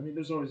 Okay. I mean,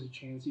 there's always a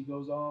chance he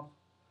goes off.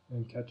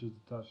 And catches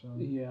the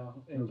touchdown. Yeah,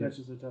 and Okay.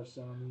 catches a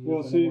touchdown. He is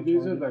Well, the see, number one these are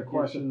target. the He gets a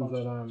questions bunch that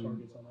of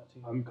targets on that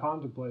team. I'm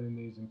contemplating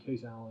these in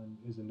case Allen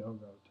is a no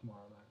go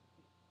tomorrow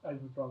night. I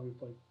would probably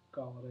play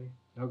Galladay.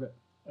 Okay.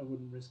 I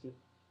wouldn't risk it,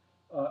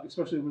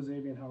 especially with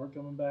Xavier Howard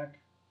coming back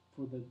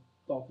for the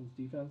Dolphins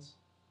defense.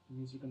 It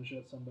means they're going to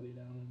shut somebody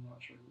down, and I'm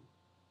not sure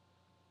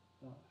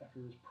who. After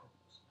his Pro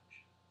Bowl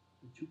selection,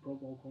 there are 2 Pro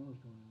Bowl corners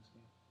going in this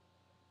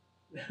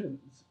game.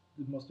 It's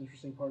the most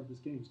interesting part of this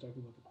game is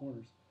talking about the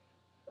corners.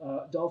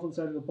 Dolphins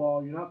side of the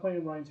ball, you're not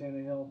playing Ryan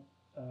Tannehill.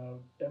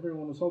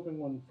 Everyone was hoping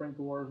when Frank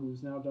Gore,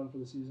 who's now done for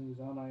the season, he's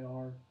on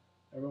IR.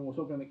 Everyone was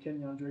hoping that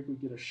Kenyon Drake would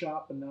get a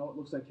shot, but now it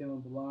looks like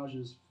Kalen Balaj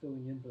is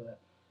filling in for that.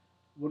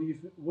 What do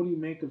you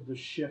make of the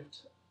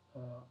shift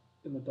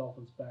in the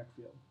Dolphins'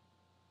 backfield?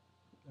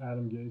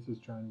 Adam Gase is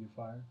trying to get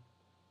fired.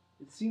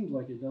 It seems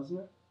like it, doesn't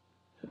it?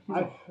 He's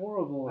I- a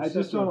horrible. I just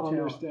assessor don't of talent.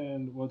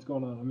 understand what's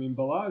going on. I mean,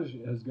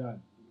 Balaj has got.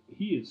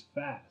 He is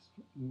fast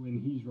when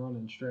he's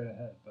running straight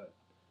ahead, but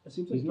It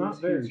seems like he's not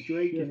he very hates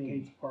Drake and he shifty.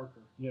 hates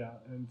Parker. yeah,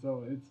 and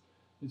so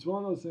it's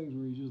one of those things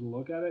where you just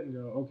look at it and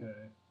go,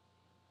 okay,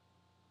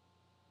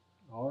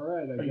 all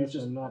right, I Are you guess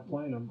just- I'm not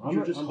playing him.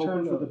 You're just I'm hoping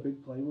trying for to, the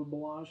big play with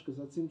Balaj because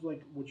that seems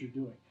like what you're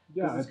doing.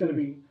 yeah, Because it's going to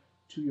be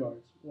 2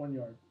 yards, 1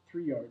 yard,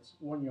 3 yards,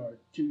 1 yard,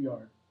 2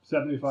 yard,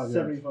 75 yards.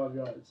 75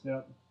 yards.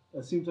 Yep.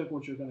 That seems like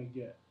what you're going to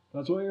get.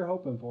 That's what you're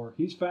hoping for.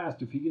 He's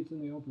fast. If he gets in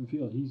the open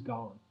field, he's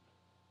gone.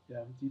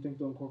 Yeah. Do you think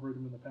they'll incorporate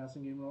him in the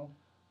passing game at all?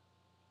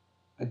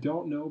 I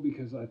don't know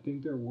because I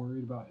think they're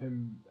worried about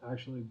him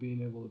actually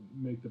being able to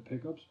make the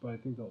pickups, but I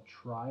think they'll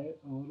try it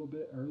a little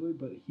bit early,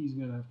 but he's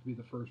going to have to be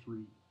the first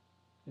read.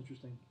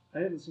 Interesting. I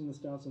haven't seen the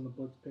stats on the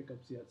blitz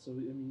pickups yet, so I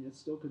mean, it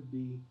still could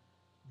be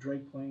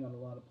Drake playing on a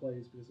lot of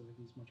plays because I think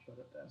he's much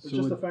better at that. But So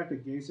just would- the fact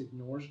that Gase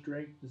ignores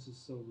Drake, this is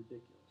so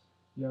ridiculous.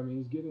 Yeah, I mean,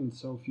 he's getting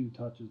so few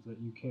touches that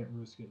you can't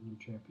risk it in your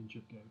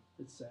championship game.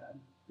 It's sad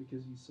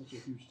because he's such a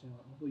huge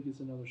talent. Hopefully, he gets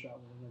another shot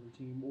with another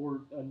team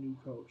or a new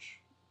coach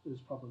is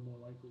probably more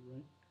likely,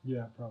 right?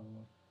 Yeah, probably.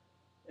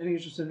 Any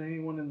interest in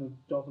anyone in the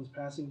Dolphins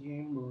passing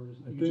game, or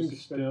I you think just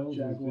expect Stills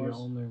is the Jaguars?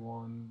 only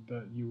one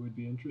that you would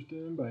be interested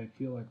in, but I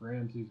feel like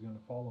Ramsey's going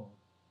to follow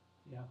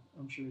him. Yeah,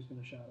 I'm sure he's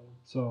going to shadow him.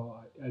 So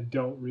I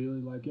don't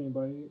really like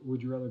anybody.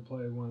 Would you rather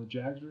play one of the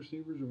Jags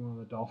receivers or one of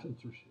the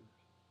Dolphins receivers?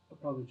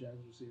 Probably Jags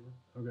receiver.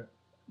 Okay.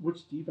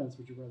 Which defense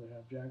would you rather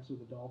have, Jags or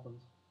the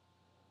Dolphins?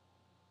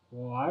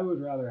 Well, I would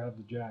rather have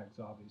the Jags,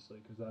 obviously,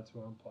 because that's who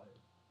I'm playing.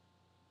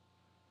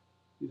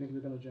 You think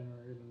they're going to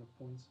generate enough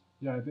points?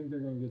 Yeah, I think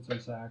they're going to get some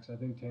sacks. I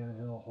think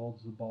Tannehill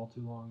holds the ball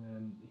too long,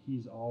 and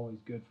he's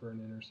always good for an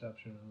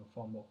interception and a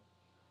fumble.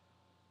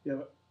 Yeah,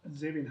 but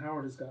Xavier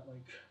Howard has got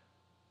like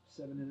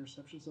 7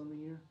 interceptions on the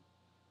year.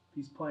 If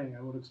he's playing,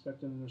 I would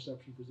expect an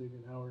interception for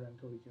Xavier Howard and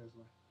Cody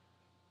Kessler.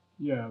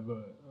 Yeah,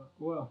 but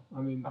well,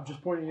 I mean, I'm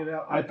just pointing it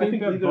out. I think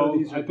that neither of both.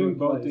 these are I think good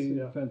both plays,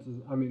 yeah.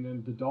 defenses. I mean,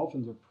 and the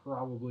Dolphins are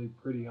probably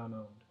pretty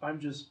unowned. I'm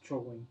just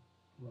trolling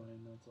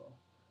Ryan. That's all.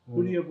 Well,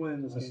 Who do you have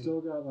winning this I game?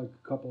 still got like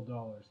a couple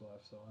dollars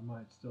left, so I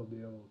might still be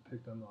able to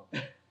pick them up.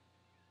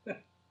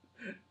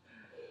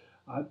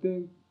 I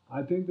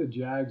think the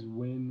Jags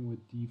win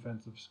with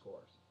defensive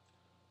scores.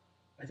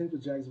 I think the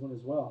Jags win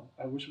as well.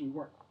 I wish we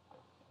weren't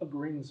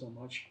agreeing so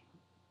much,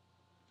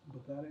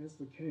 but that is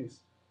the case.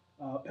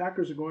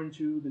 Packers are going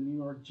to the New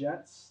York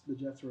Jets. The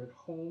Jets are at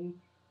home.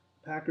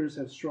 Packers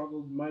have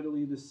struggled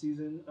mightily this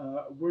season.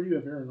 Where do you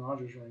have Aaron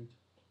Rodgers ranked?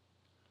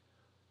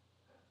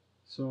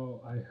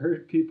 So I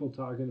heard people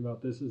talking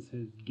about this is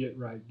his get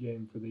right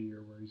game for the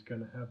year, where he's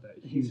going to have that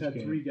huge He's had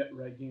game. 3 get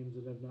right games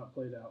that have not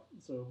played out,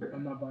 so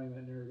I'm not buying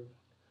that narrative.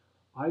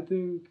 I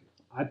think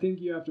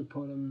you have to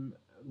put him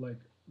like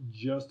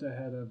just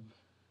ahead of.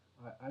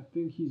 I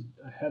think he's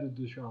ahead of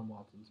Deshaun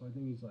Watson, so I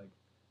think he's like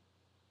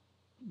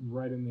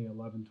right in the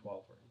 11-12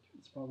 range.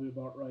 It's probably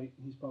about right.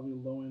 He's probably a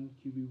low end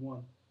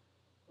QB1.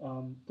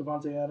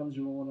 Devontae Adams,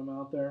 you're rolling him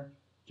out there.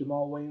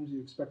 Jamal Williams, you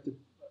expect to.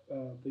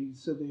 They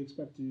said they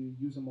expect to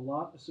use him a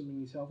lot, assuming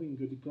he's healthy and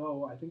good to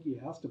go. I think he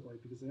has to play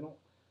because they don't.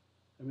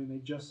 I mean, they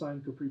just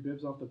signed Capri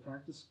Bibbs off the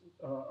practice.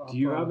 Do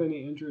you have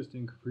any interest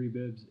in Capri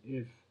Bibbs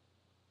if?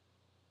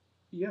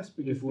 Yes,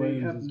 because if they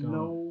Williams have is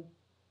gone?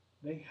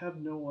 they have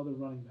no other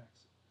running backs.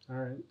 All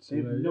right, so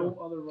They have there you no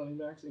go. other running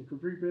backs, and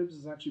Capri Bibbs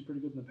is actually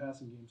pretty good in the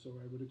passing game, so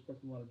I would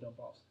expect a lot of dump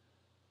offs.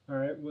 All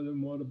right, well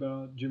then what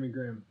about Jimmy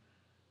Graham?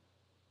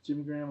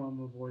 Jimmy Graham,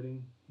 I'm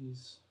avoiding.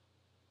 He's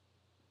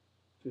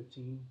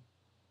 15.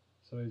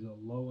 So he's a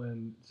low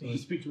end. So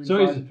He's between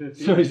so 5 and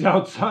 15. so he's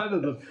outside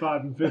of the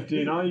 5 and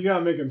 15. Oh, you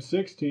gotta make him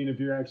 16 if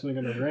you're actually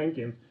gonna rank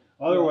him.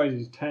 Otherwise,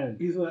 he's 10.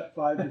 He's in that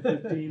 5 to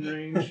 15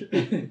 range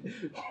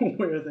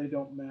where they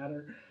don't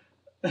matter.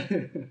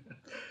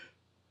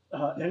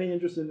 Any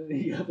interest in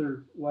any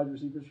other wide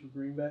receivers for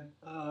Green Bay?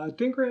 I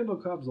think Randall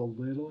Cobb's a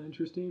little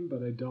interesting,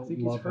 but I don't I think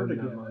he's love hurt him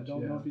that again. much. I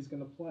don't yeah. know if he's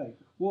going to play.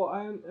 Well,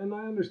 I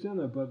understand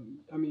that, but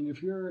I mean,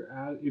 if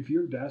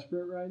you're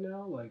desperate right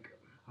now, like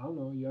I don't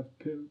know, you have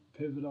to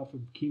pivot off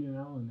of Keenan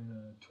Allen in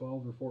a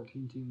 12 or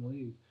 14 team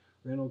league.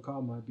 Randall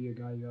Cobb might be a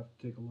guy you have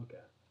to take a look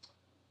at.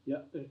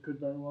 Yeah, it could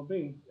very well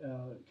be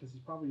because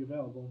he's probably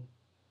available.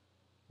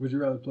 Would you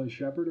rather play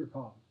Shepard or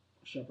Cobb?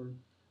 Shepard.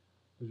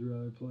 Would you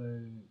rather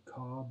play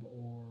Cobb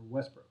or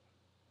Westbrook?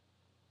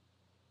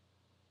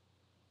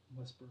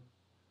 Westbrook.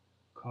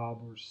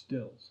 Cobb or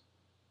Stills?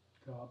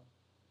 Cobb.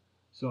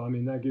 So I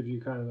mean that gives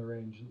you kind of the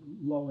range.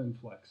 Low end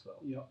flex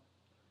though. Yep.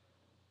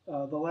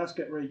 The last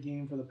get right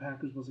game for the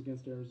Packers was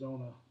against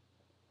Arizona.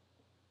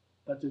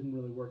 That didn't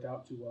really work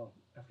out too well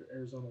after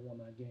Arizona won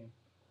that game.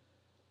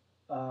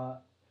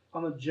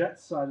 On the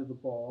Jets side of the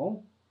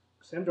ball,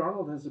 Sam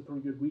Darnold has a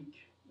pretty good week.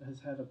 Has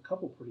had a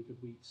couple pretty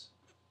good weeks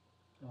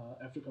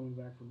after coming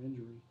back from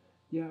injury.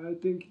 Yeah, I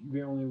think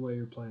the only way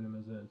you're playing him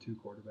is in a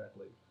 2-quarterback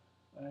league.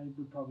 I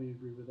would probably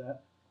agree with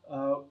that.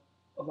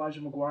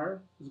 Elijah McGuire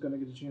is going to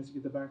get a chance to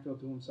get the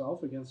backfield to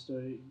himself against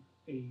a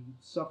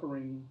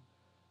suffering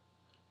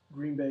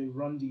Green Bay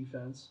run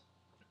defense.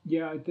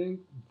 Yeah, I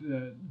think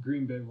that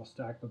Green Bay will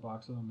stack the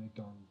box and make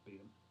Darnold beat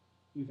him.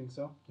 You think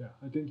so? Yeah,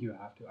 I think you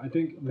have to. I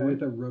think Okay.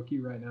 with a rookie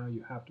right now,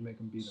 you have to make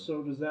him beat him.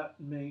 So does that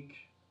make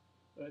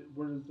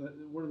where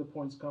do the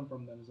points come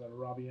from then? Is that a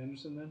Robbie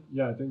Anderson then?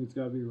 Yeah, I think it's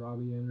got to be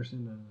Robbie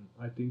Anderson, and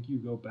I think you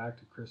go back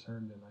to Chris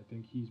Herndon. I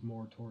think he's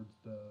more towards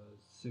the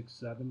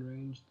 6-7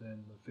 range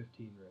than the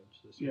 15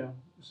 range this year. Yeah.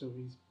 So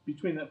he's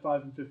between that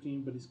 5 and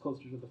 15, but he's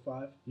closer to the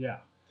 5. Yeah.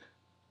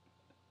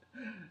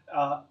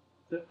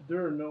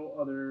 There are no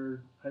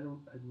other. I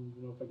don't even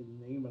know if I can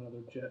name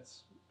another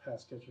Jets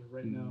pass catcher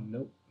right now.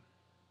 Nope.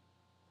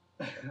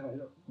 I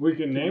don't, We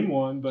can name you,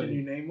 one, but can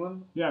you name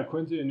one? yeah,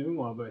 Quincy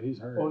Enunwa, but he's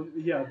hurt. Oh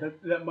yeah,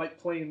 that might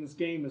play in this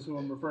game is who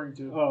I'm referring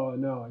to. Oh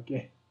no, I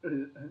can't.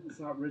 It's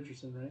not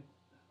Richardson, right?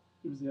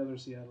 It was the other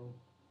Seattle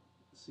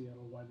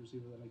wide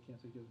receiver that I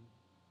can't think of.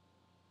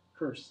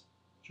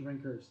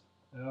 Jermaine Kearse.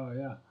 Oh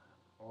yeah.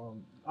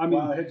 I mean,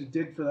 wow, I had to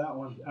dig for that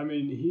one. I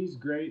mean, he's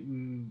great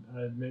in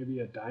maybe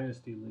a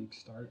dynasty league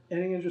start.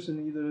 Any interest in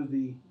either of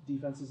the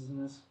defenses in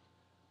this?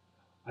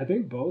 I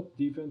think both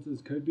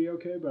defenses could be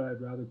okay, but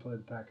I'd rather play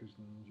the Packers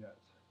than the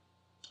Jets.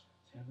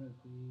 See, I'm going to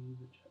play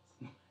the Jets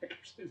and the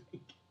Packers, I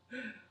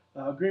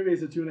think. Green Bay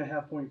is a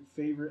 2.5-point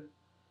favorite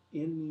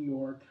in New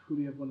York. Who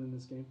do you have winning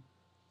this game?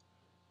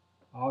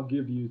 I'll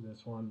give you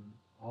this one.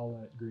 I'll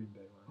let Green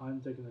Bay win.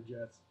 I'm taking the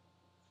Jets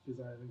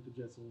because I think the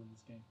Jets will win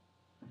this game.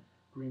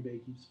 Green Bay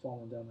keeps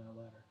falling down that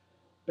ladder.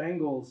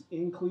 Bengals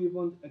in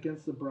Cleveland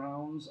against the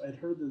Browns. I'd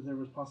heard that there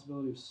was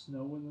possibility of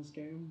snow in this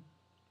game.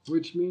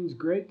 Which means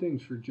great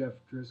things for Jeff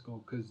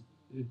Driscoll because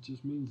it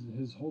just means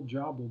his whole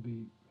job will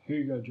be, here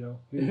you go, Joe.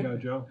 Here you go,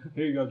 Joe.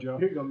 Here you go, Joe.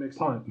 Here you go,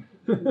 Mixon.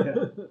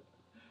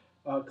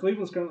 Punt.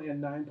 Cleveland's currently a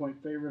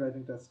 9-point favorite. I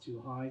think that's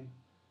too high.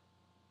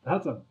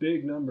 That's a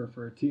big number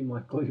for a team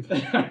like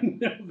Cleveland. I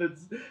know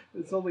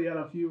it's only had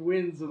a few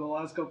wins in the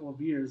last couple of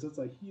years. That's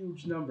a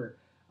huge number.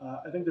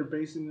 I think they're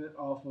basing it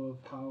off of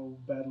how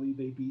badly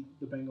they beat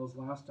the Bengals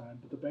last time,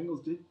 but the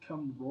Bengals did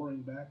come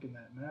roaring back in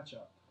that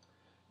matchup.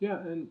 Yeah,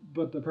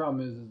 but the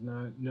problem is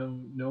not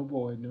no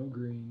Boyd, no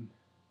Green.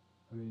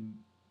 I mean,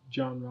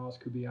 John Ross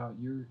could be out.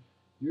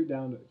 You're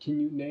down to. Can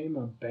you name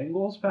a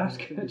Bengals pass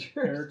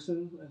catcher?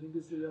 Erickson, I think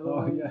is the other Oh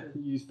one. yeah,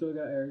 you still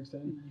got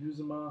Erickson.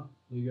 Uzuma.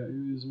 You got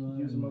Uzuma.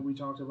 Uzuma we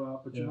talked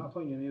about, but you're Yeah. not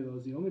playing any of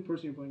those. The only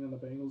person you're playing on the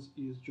Bengals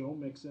is Joe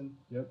Mixon.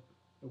 Yep.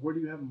 Where do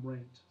you have him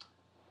ranked?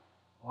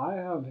 I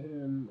have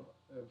him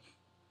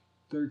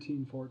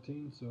 13,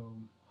 14, so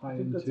high I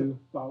think end that's two.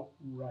 about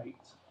right.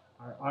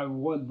 I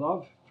would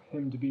love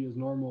him to be his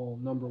normal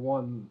number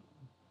one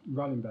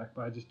running back,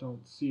 but I just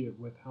don't see it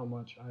with how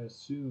much I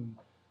assume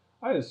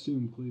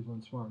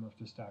Cleveland's smart enough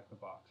to stack the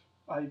box.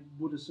 I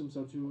would assume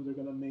so too. They're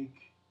gonna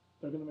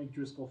make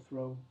Driscoll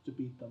throw to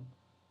beat them,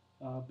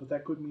 but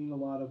that could mean a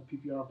lot of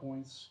PPR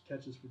points,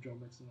 catches for Joe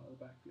Mixon out of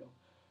the backfield.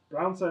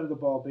 Brown side of the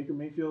ball, Baker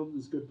Mayfield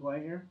is good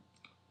play here.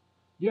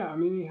 Yeah, I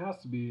mean he has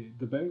to be.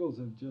 The Bengals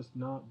have just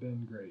not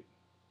been great.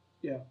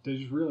 Yeah. They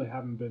just really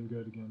haven't been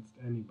good against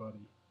anybody.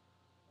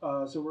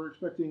 So we're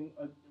expecting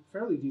a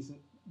fairly decent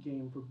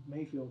game for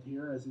Mayfield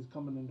here as he's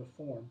coming into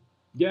form.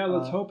 Yeah,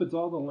 let's hope it's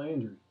all the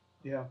Landry.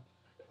 Yeah.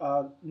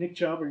 Nick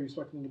Chubb, are you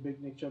expecting a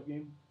big Nick Chubb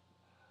game?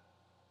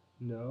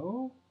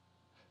 No.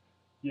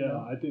 Yeah,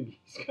 No? I think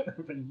he's gonna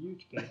have a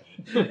huge game.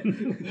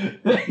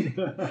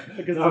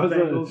 Because the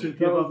Bengals who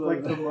give up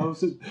like the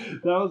most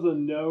That was a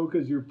no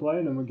because you're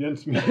playing them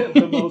against me.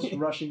 the most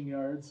rushing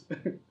yards.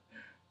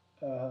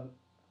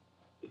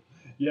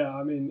 Yeah,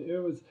 I mean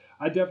it was.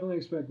 I definitely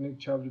expect Nick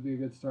Chubb to be a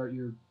good start.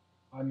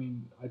 I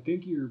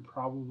think you're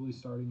probably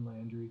starting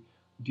Landry.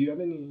 Do you have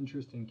any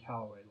interest in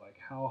Callaway? Like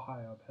how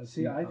high up has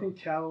he? I think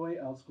Callaway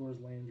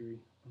outscores Landry,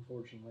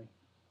 unfortunately.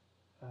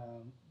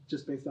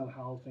 Just based on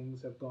how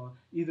things have gone.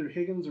 Either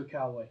Higgins or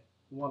Callaway,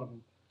 one of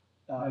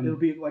them. It'll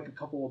be like a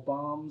couple of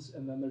bombs,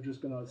 and then they're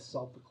just going to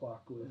assault the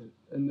clock with.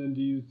 And then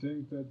do you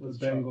think that the With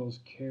Chubb. Bengals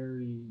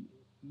carry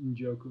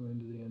Njoku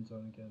into the end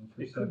zone again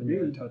for It could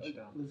 7-yard be.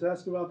 touchdown? Let's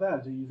ask about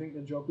that. Do you think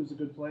Njoku's a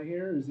good play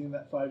here? Or is he in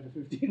that 5 to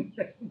 15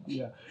 range?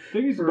 Yeah, I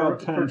think he's for, about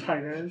 10. for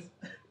tight ends.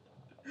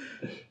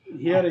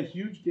 He had a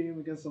huge game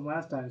against them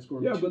last time,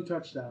 scored two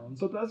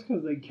touchdowns. But that's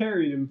because they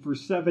carried him for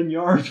 7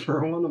 yards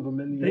for one of them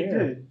in the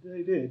air.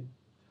 They did.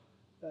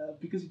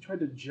 Because he tried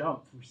to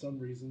jump for some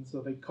reason,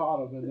 so they caught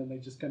him, and then they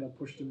just kind of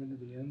pushed him into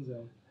the end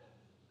zone.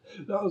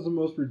 That was the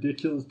most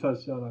ridiculous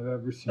touchdown I've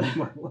ever seen in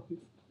my life.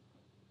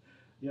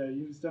 Yeah,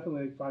 he was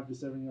definitely like 5 to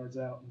 7 yards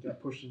out and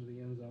got pushed into the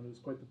end zone. It was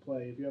quite the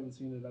play. If you haven't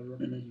seen it, I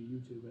recommend you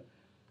YouTube it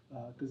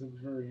because it was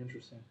very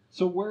interesting.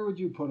 So where would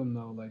you put him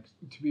though? Like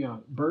to be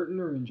honest,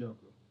 Burton or Njoku?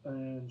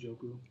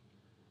 Njoku.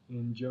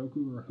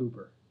 Njoku or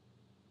Hooper?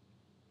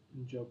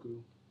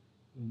 Njoku.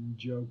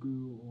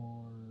 Njoku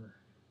or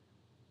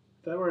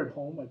If I were at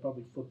home, I'd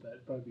probably flip that.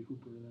 It'd probably be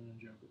Hooper and then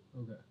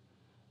Njoku. okay.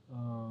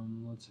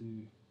 Let's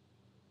see.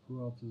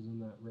 Who else is in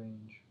that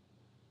range?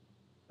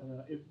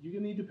 If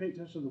you need to pay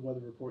attention to the weather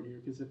report here,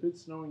 because if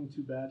it's snowing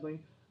too badly,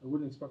 I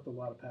wouldn't expect a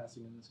lot of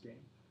passing in this game,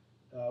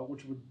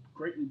 which would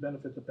greatly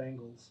benefit the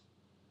Bengals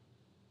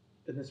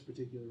in this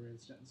particular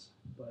instance.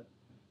 But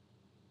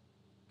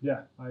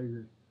yeah, I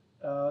agree.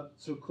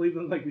 so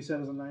Cleveland, like we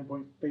said, is a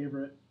 9-point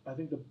favorite. I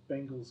think the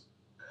Bengals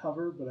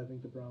cover, but I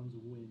think the Browns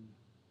win.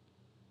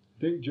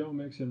 I think Joe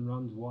Mixon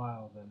runs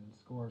wild and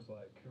scores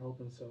like. I'm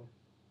hoping so.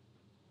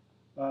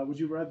 Would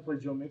you rather play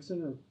Joe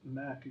Mixon or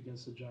Mac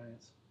against the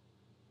Giants?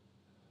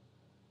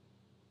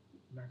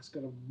 Mac's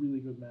got a really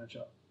good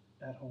matchup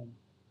at home.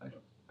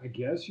 I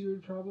guess you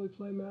would probably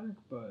play Mac,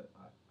 but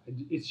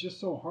it's just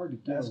so hard to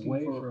get Asking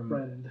away for a from.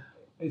 friend.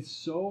 It's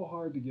so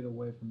hard to get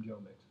away from Joe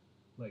Mixon,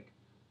 like,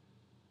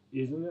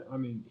 isn't it? I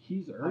mean,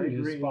 he's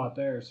earned his spot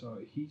there, so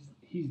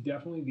he's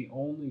definitely the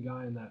only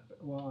guy in that.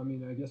 Well, I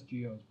mean, I guess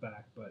Gio's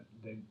back, but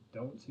they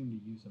don't seem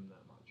to use him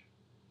that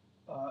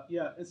much.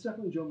 Yeah, it's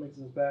definitely Joe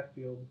Mixon's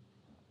backfield.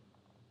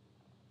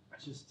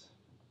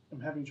 I'm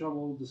having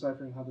trouble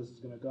deciphering how this is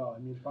going to go. I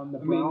mean, if I'm the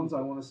Browns,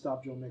 I want to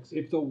stop Joe Mixon.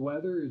 If the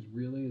weather is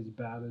really as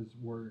bad as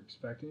we're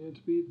expecting it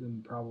to be,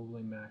 then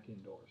probably Mac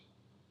indoors.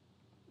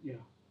 Yeah,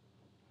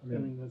 I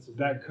mean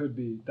that could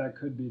be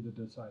the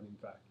deciding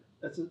factor.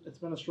 It's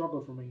been a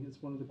struggle for me.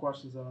 It's one of the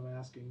questions that I'm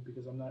asking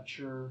because I'm not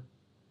sure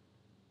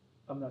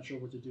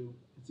what to do.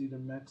 It's either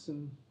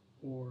Mixon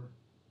or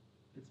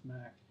it's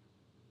Mac.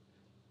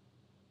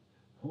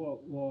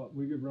 Well,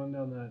 we could run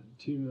down that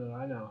team that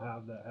I now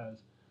have that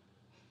has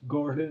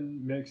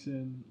Gordon,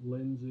 Mixon,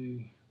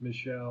 Lindsey,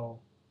 Michelle,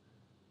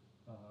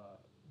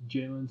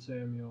 Jalen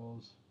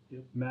Samuels,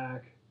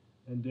 Mac,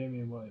 and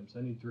Damian Williams.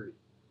 I need 3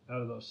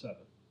 out of those 7.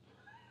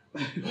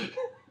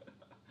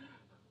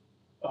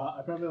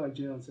 I probably like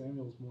Jalen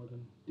Samuels more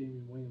than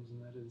Damian Williams in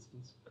that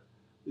instance.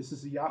 Is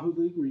this a Yahoo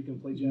League where you can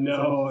play Jalen No,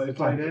 Samuels as a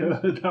if I tight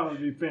end? could, that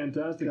would be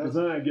fantastic. Because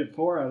then I get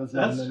 4 out of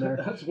 7 That's in there.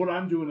 that's what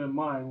I'm doing in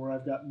mine, where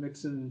I've got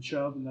Mixon and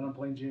Chubb, and then I'm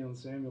playing Jalen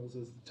Samuels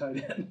as the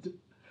tight end,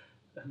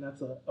 and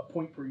that's a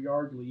point per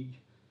yard league.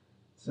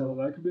 So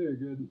So that could be a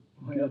good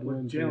win.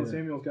 for Jalen you.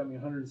 Samuels got me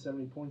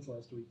 170 points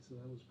last week, so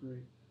that was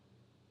great.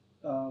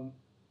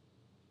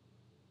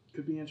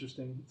 Could be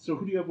interesting. So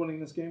who do you have winning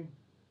this game?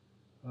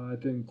 I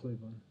think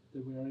Cleveland.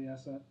 Did we already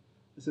ask that?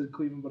 I said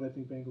Cleveland, but I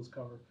think Bengals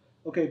cover.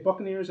 Okay,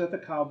 Buccaneers at the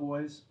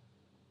Cowboys.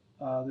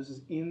 This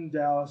is in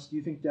Dallas. Do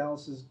you think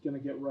Dallas is going to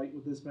get right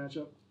with this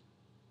matchup?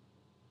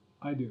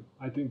 I do.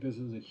 I think this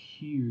is a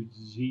huge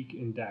Zeke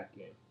and Dak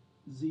game.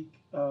 Zeke,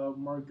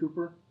 Mari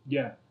Cooper.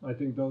 Yeah, I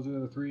think those are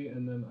the 3.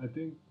 And then I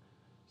think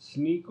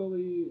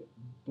sneakily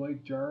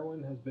Blake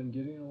Jarwin has been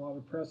getting a lot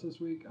of press this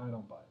week. I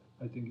don't buy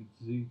it. I think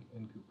it's Zeke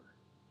and Cooper.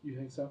 You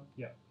think so?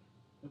 Yeah.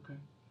 Okay.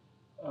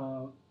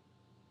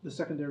 The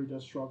secondary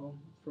does struggle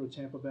for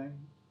Tampa Bay.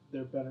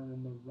 They're better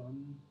in the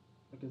run,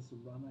 against the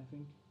run, I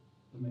think,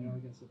 than they are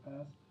against the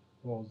pass.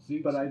 Well,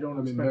 Zeke. But I don't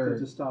expect it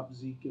to stop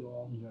Zeke at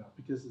all. Yeah.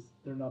 Because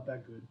they're not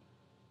that good.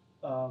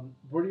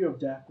 Where do you have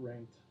Dak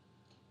ranked?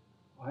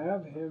 I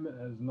have him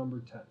as number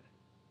 10.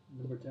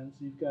 Number 10.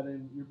 So you've got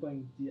him. You're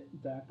playing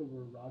Dak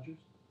over Rodgers.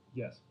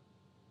 Yes.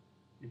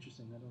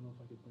 Interesting. I don't know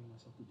if I could bring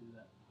myself to do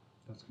that.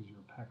 That's because you're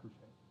a Packer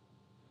fan.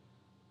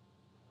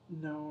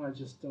 No, I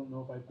just don't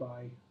know if I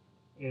buy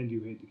And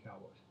you hate the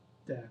Cowboys.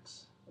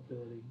 Dak's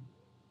ability.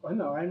 I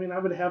know. I mean, I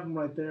would have him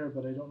right there,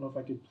 but I don't know if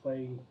I could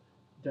play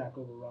Dak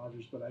over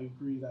Rodgers. But I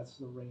agree that's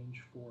the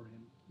range for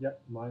him.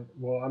 Yep.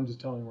 Well, I'm just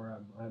telling you where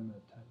I'm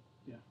at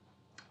 10.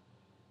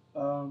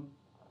 Yeah.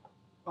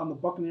 On the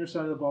Buccaneers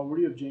side of the ball, where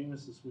do you have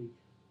Jameis this week?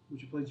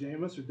 Would you play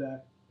Jameis or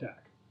Dak?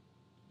 Dak.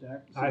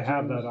 Dak. So I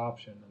have Jameis- that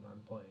option, and I'm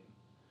playing.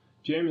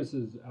 Jameis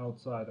is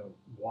outside of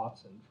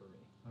Watson for me.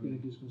 You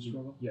think he's going to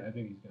struggle? Yeah, I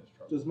think he's going to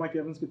struggle. Does Mike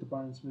Evans get the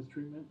Byron Smith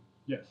treatment?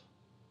 Yes.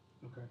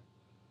 Okay.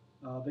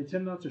 They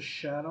tend not to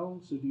shadow,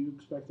 so do you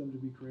expect them to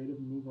be creative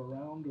and move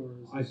around, or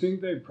is I this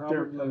think they Derek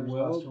probably Carr's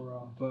last will,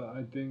 hurrah? but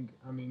I think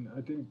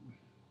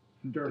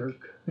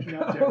Dirk. Not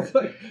Not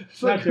Dirk.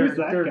 It's like, Not who's Derek,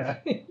 that Dirk.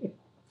 guy?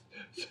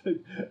 It's like,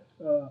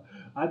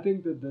 I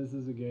think that this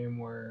is a game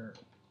where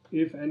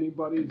if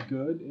anybody's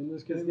good in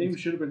this game, His name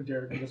should have been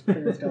Derek, but his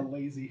parents got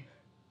lazy.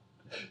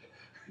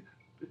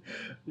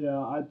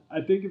 Yeah,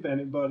 I think if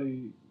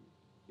anybody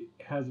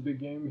has a big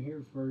game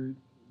here for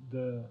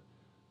the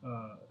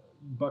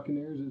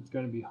Buccaneers, it's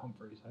going to be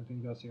Humphreys. I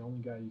think that's the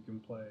only guy you can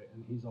play,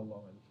 and he's a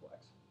low-end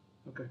flex.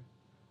 Okay.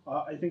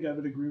 I think I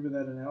would agree with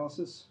that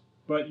analysis.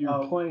 But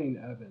you're playing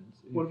Evans.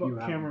 What if you about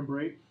have Cameron him.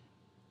 Brate?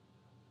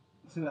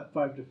 It's in that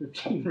 5 to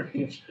 15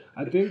 range.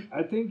 I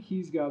think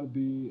he's got to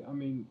be. I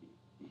mean,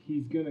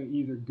 he's going to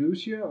either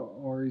goose you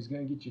or he's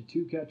going to get you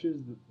 2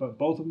 catches, but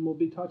both of them will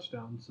be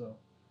touchdowns. So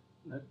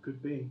That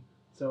could be.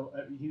 So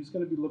he's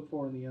going to be looked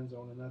for in the end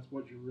zone, and that's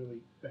what you're really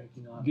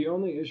banking on. the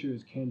only issue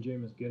is can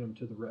Jameis get him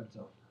to the red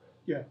zone?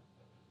 Yeah.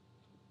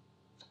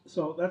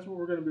 So that's what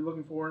we're going to be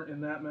looking for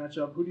in that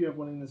matchup. Who do you have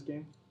winning this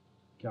game?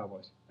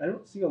 Cowboys. I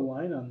don't see a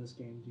line on this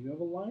game. Do you have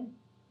a line?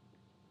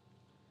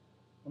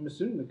 I'm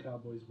assuming the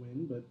Cowboys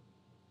win, but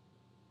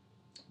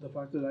the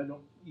fact that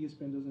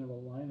ESPN doesn't have a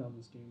line on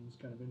this game is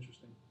kind of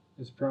interesting.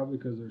 It's probably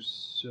because they're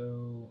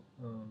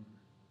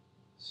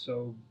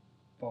so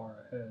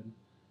far ahead.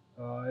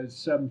 It's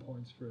 7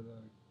 points for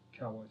the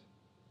Cowboys.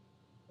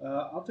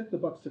 I'll take the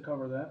Bucks to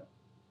cover that.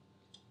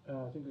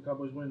 I think the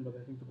Cowboys win, but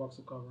I think the Bucks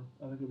will cover.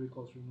 I think it'll be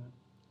closer than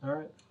that. All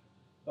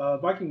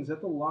right. Vikings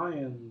at the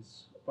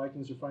Lions.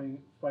 Vikings are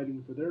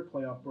fighting for their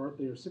playoff berth.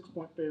 They are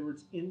 6-point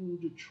favorites in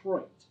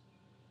Detroit.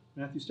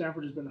 Matthew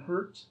Stafford has been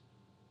hurt.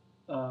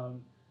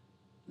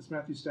 Is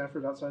Matthew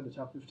Stafford outside the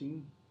top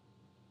 15?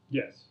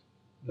 Yes.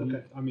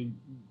 Okay.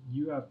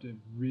 You have to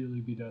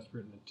really be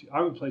desperate in the 2.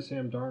 I would play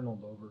Sam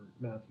Darnold over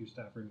Matthew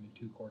Stafford in the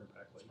 2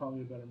 quarterback It's league.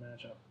 probably a better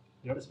matchup.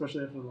 Yep.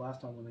 Especially after the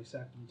last time when they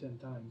sacked him 10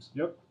 times.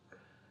 Yep.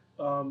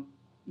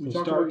 We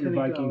So talked start about your Kenny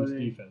Vikings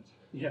Galladay. defense.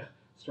 Yeah,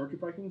 start your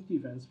Vikings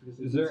defense because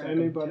they Is did there sack him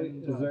 10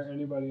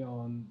 anybody times.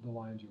 on the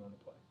Lions you want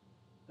to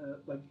play?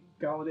 Like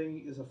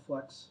Galladay is a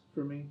flex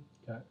for me.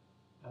 Okay.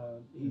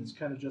 He's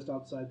kind of just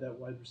outside that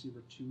wide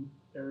receiver 2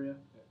 area,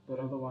 but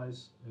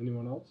otherwise,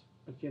 Anyone else?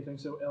 I can't think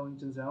so.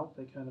 Ellington's out.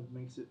 That kind of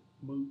makes it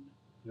moot.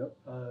 Yep.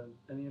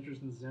 Any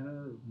interest in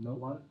Zenner or Nope.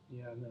 Blunt?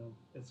 Yeah, no.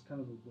 It's kind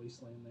of a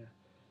wasteland there.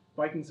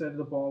 Viking side of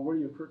the ball. Where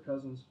do you have Kirk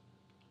Cousins?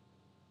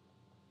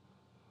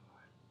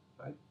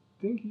 I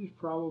think he's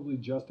probably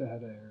just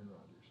ahead of Aaron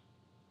Rodgers.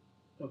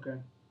 Okay.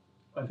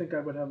 I think I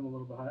would have him a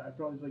little bit high. I'd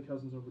probably play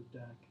Cousins over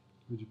Dak.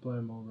 Would you play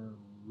him over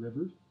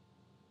Rivers?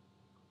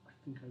 I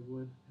think I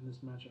would in this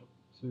matchup.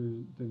 So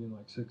you're thinking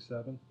like 6,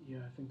 7? Yeah,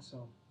 I think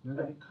so. I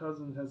Okay. think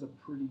Cousins has a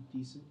pretty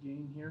decent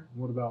game here.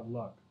 What about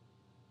Luck?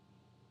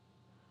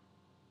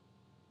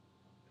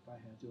 If I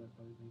had to, I'd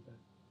probably make that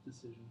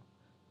decision.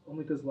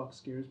 Only because Luck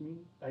scares me.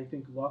 I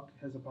think Luck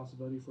has a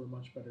possibility for a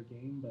much better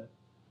game, but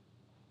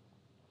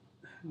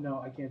no,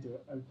 I can't do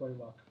it. I would play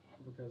Luck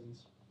over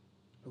Cousins.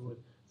 I would.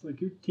 It's like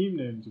your team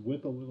name's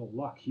with a little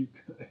luck. You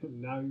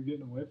now you're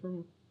getting away from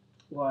him.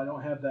 Well, I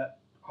don't have that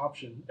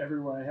option.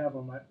 Everywhere I have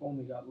them, I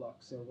only got Luck,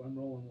 so I'm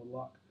rolling with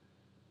Luck.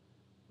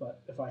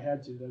 But if I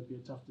had to, that'd be a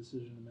tough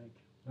decision to make.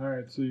 All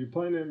right, so you're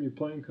playing him. You're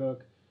playing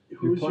Cook. You're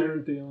Who's playing your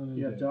Thielen and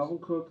yeah Diggs.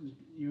 Dalvin Cook?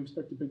 You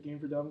expect a big game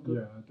for Dalvin Cook?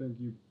 Yeah, I think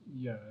you.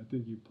 Yeah, I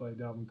think you play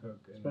Dalvin Cook.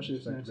 And Especially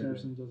if expect a Snacks big game.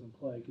 Harrison doesn't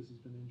play because he's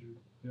been injured.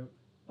 Yep.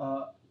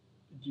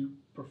 Do you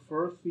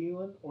prefer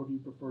Thielen or do you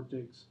prefer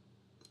Diggs?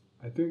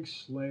 I think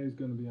Slay is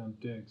going to be on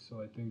Diggs,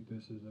 so I think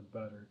this is a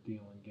better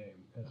Thielen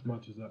game. As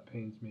much as that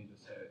pains me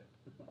to say it.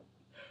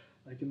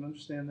 I can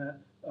understand that.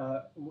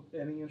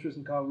 Any interest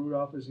in Kyle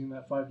Rudolph? Is he in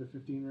that 5 to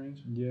 15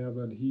 range? Yeah,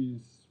 but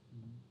he's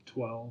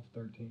 12,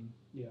 13.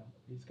 Yeah,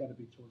 he's got to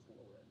be towards the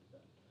lower end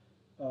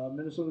of that.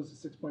 Minnesota's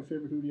a 6-point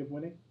favorite. Who do you have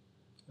winning?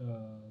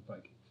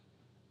 Vikings.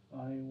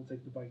 I will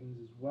take the Vikings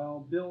as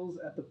well. Bills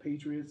at the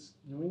Patriots.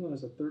 New England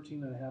is a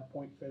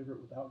 13.5-point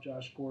favorite without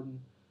Josh Gordon.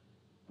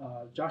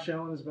 Josh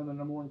Allen has been the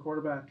number one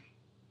quarterback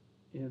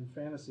in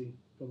fantasy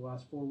for the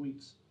last 4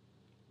 weeks.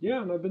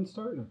 Yeah, and I've been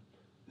starting him.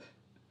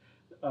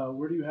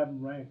 Where do you have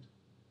him ranked?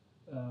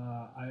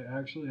 I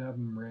actually have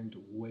him ranked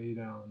way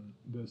down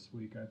this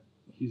week.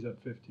 He's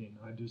at 15.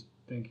 I just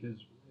think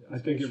I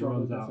think it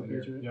runs out here.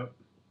 Patriot? Yep.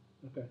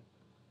 Okay.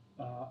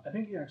 I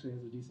think he actually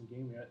has a decent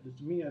game here.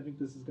 To me, I think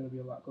this is going to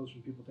be a lot closer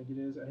than people think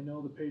it is. I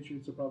know the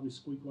Patriots will probably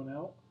squeak one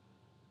out,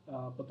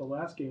 but the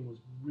last game was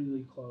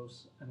really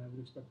close, and I would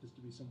expect this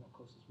to be somewhat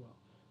close as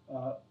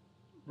well.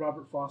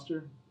 Robert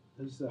Foster,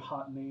 this is a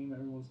hot name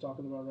everyone's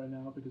talking about right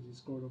now because he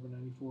scored over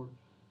 94.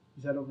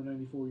 He's had over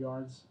 94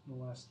 yards in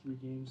the last 3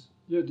 games.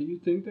 Yeah. Do you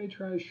think they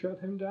try to shut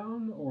him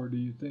down, or do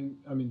you think?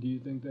 I mean, do you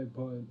think they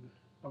put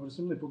I would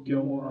assume they put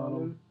Gilmore Gilmore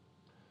on him?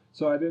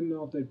 So I didn't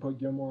know if they put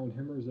Gilmore on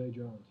him or Zay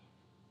Jones.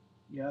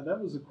 Yeah,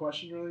 that was a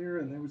question earlier,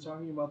 and they were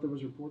talking about there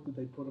was a report that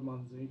they put him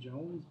on Zay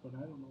Jones, but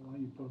I don't know why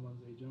you put him on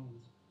Zay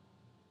Jones.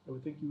 I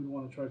would think you would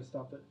want to try to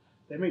stop that.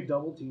 They may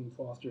double team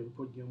Foster and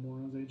put Gilmore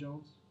on Zay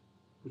Jones,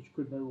 which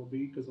could very well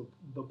be because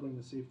they'll bring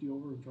the safety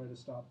over and try to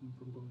stop him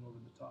from going over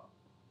the top.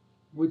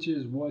 Which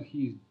is what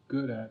he's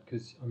good at,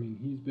 because I mean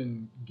he's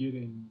been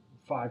getting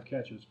 5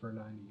 catches for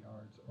 90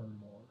 yards or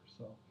more,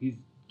 so he's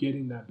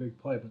getting that big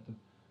play. But the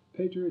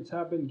Patriots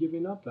have been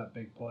giving up that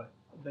big play.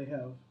 They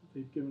have.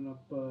 They've given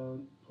up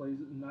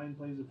 9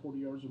 plays of 40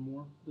 yards or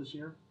more this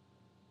year.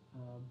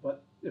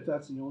 But if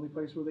that's the only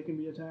place where they can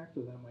be attacked,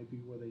 then that might be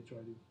where they try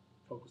to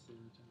focus their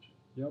attention.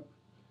 Yep.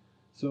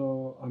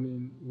 So I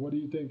mean, what do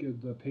you think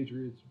of the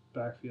Patriots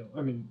backfield?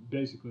 I mean,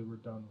 basically we're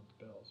done with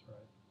the Bills,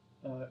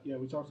 right? Yeah,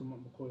 we talked about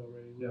McCoy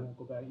already. We won't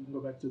go back. You can go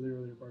back to the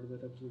earlier part of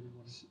that episode.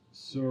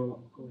 So,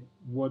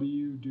 what do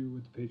you do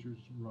with the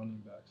Patriots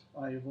running backs?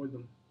 I avoid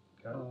them.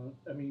 Okay.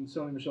 I mean,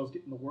 Sony Michel's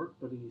getting the work,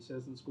 but he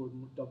hasn't scored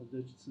double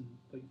digits in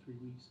like 3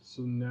 weeks.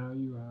 So now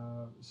you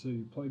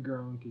play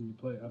Gronk and you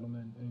play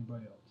Edelman.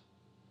 Anybody else?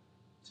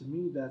 To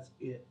me, that's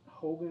it.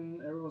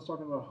 Hogan. Everyone's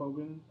talking about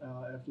Hogan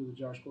after the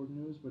Josh Gordon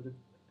news, but if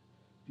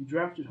you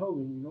drafted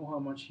Hogan, you know how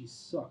much he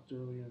sucked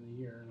earlier in the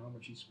year and how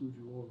much he screwed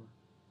you over.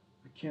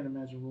 I can't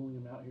imagine ruling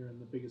him out here in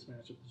the biggest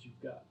matchup that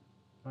you've got.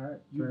 All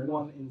right, You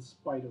won in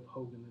spite of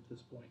Hogan at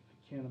this point.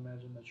 I can't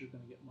imagine that you're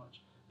going to get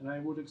much. And I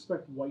would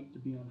expect White to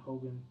be on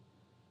Hogan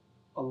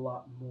a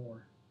lot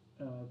more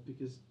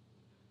because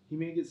he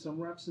may get some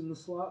reps in the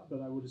slot,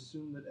 but I would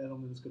assume that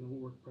Edelman's going to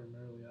work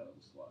primarily out of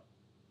the slot.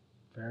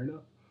 Fair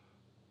enough.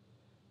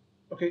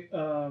 Okay,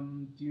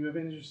 do you have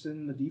any interest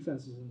in the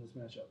defenses in this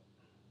matchup?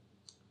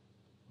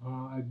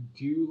 I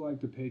do like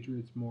the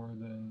Patriots more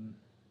than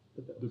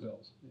The Bills. the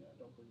Bills. Yeah,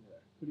 don't bring me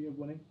there. Who do you have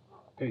winning?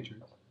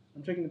 Patriots.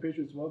 I'm taking the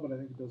Patriots as well, but I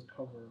think it does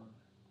cover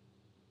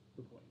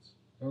the points.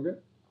 Okay.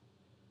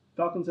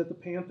 Falcons at the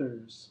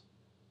Panthers.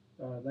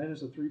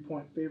 Atlanta's a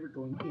 3-point favorite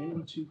going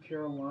into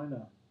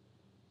Carolina.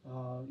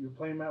 You're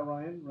playing Matt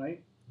Ryan,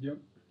 right? Yep.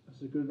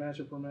 It's a good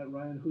matchup for Matt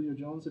Ryan. Julio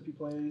Jones if he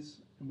plays,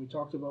 and we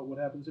talked about what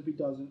happens if he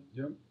doesn't.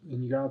 Yep.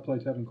 And you gotta play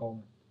Tevin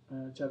Coleman.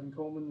 Tevin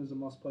Coleman is a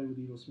must-play with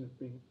Ito Smith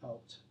being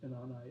out and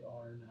on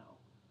IR now.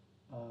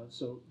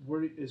 So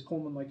where is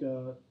Coleman like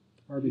a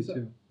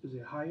RB2. Is he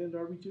a high-end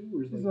RB2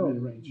 or is he He's like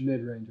mid-range?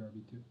 Mid-range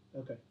RB2.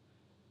 Okay.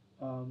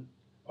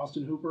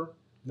 Austin Hooper,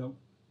 Nope.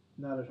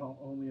 not at home,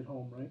 only at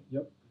home, right?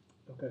 Yep.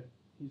 Okay.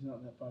 He's not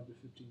in that 5 to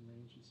 15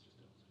 range. He's just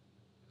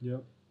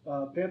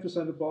Yep. Panthers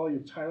side of the ball. You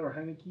have Tyler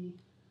Heineke.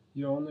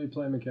 You only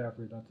play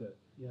McCaffrey. That's it.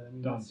 Yeah, I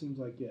mean Done. that seems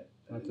like it.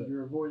 That's it.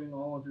 You're avoiding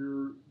all of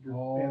your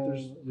All-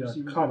 Panthers yeah,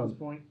 receivers cut at this 'em.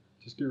 point.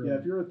 Just get rid Yeah, of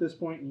if you're at this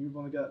point and you've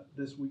only got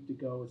this week to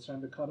go, it's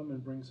time to cut them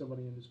and bring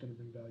somebody in who's going to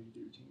bring value to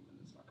your team, and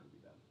it's not going to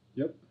be them.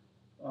 Yep.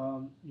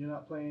 You're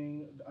not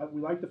playing. We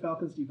like the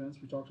Falcons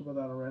defense. We talked about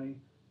that already.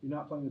 You're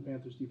not playing the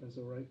Panthers defense,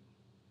 though, right?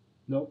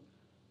 Nope.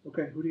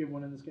 Okay, who do you have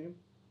winning this game?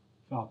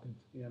 Falcons.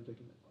 Yeah, I'm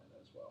taking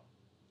Atlanta as well.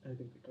 I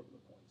think they cover the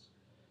points.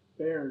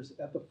 Bears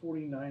at the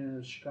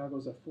 49ers.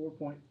 Chicago's a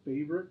 4-point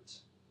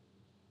favorite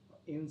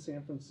in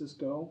San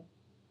Francisco.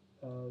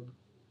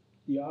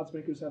 The odds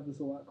makers have this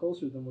a lot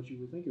closer than what you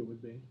would think it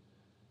would be.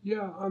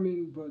 Yeah, I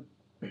mean, but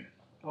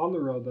on the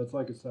road, that's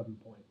like a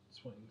 7-point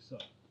swing. So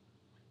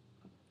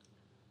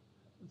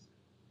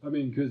I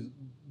mean, because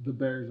the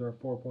Bears are a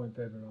 4-point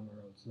favorite on the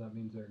road, so that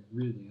means they're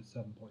really a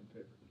 7-point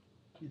favorite.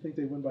 You think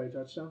they win by a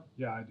touchdown?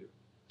 Yeah, I do.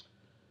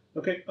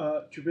 Okay,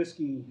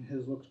 Trubisky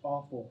has looked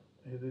awful.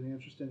 Have any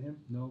interest in him?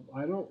 No,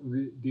 I don't.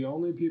 The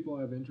only people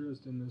I have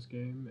interest in this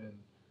game,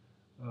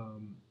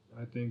 and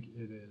I think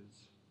it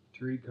is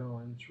Tariq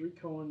Cohen. Tariq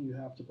Cohen, you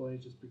have to play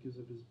just because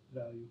of his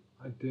value.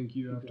 I think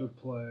you have to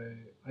play.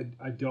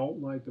 I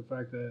don't like the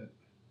fact that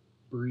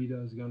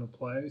Burita is going to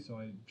play, so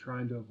I'm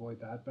trying to avoid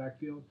that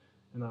backfield.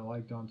 And I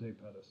like Dante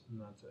Pettis, and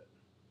that's it.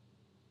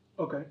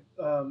 Okay.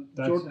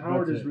 Jordan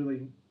Howard has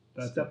really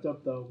stepped it.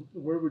 up, though.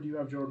 Where would you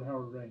have Jordan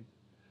Howard ranked?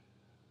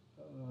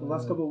 The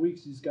last couple of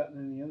weeks, he's gotten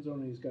in the end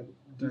zone and he's got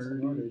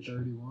 30, yardage.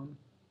 31.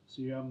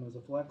 So you have him as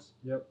a flex?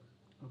 Yep.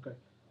 Okay.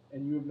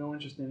 And you have no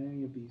interest in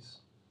any of these?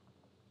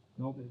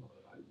 Nope.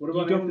 What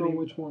about you don't Anthony? know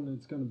which one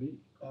it's going to be.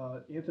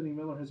 Anthony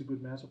Miller has a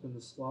good matchup in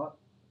the slot.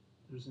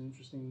 There's an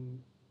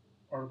interesting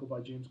article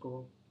by James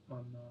Cole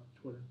on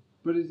Twitter.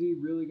 But is he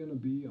really going to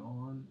be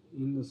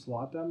in the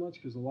slot that much?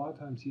 Because a lot of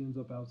times he ends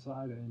up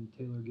outside and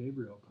Taylor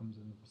Gabriel comes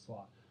into the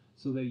slot.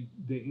 So they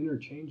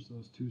interchange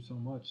those two so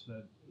much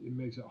that it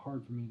makes it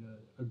hard for me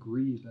to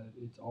agree that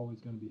it's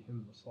always going to be him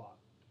in the slot.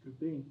 Could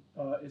be.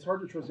 It's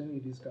hard to trust any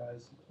of these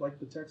guys. Like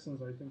the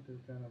Texans, I think they're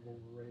kind of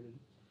overrated.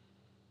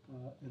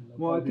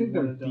 Well, I think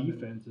their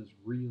defense is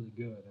really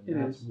good,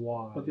 and that's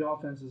why. But the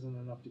offense isn't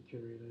enough to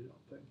carry it, I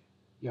don't think.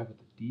 Yeah, but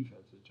the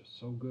defense is just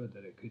so good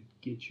that it could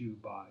get you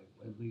by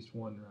at least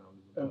one round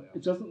in the playoffs.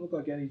 It doesn't look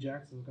like Eddie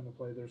Jackson's going to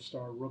play their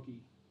star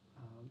rookie,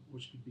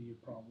 which could be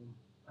a problem.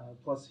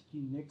 Plus,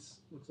 Nix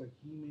looks like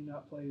he may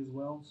not play as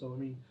well. So, I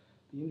mean,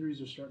 the injuries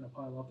are starting to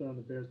pile up there on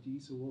the Bears D,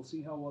 so we'll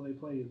see how well they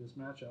play in this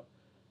matchup.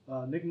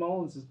 Nick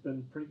Mullins has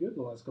been pretty good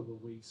the last couple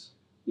of weeks.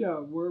 Yeah,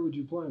 where would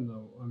you play him,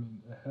 though? I mean,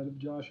 ahead of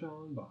Josh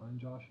Allen, behind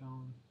Josh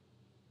Allen?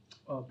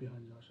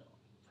 Behind Josh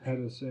Allen. Ahead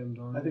of Sam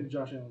Darnold? I think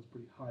Josh Allen's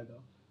pretty high,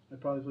 though. I'd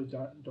probably play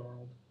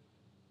Darnold.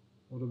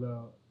 What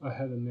about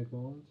ahead of Nick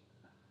Mullins?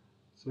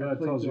 So I'd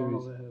that tells you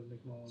Darnold ahead of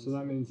Nick Mullins. So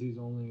that means he's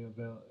only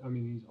available. I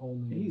mean,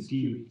 he's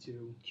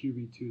QB2.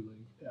 QB2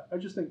 league. Yeah, I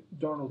just think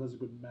Darnold has a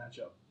good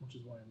matchup, which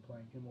is why I'm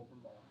playing him over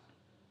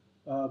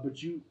Mullins.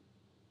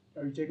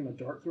 But are you taking a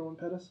dart throw on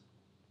Pettis?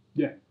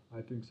 Yeah,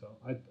 I think so.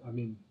 I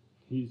mean,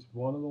 he's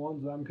one of the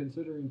ones that I'm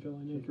considering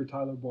filling in for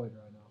Tyler Boyd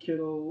right now.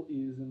 Kittle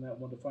is in that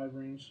 1 to 5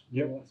 range.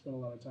 Yep. You won't spend a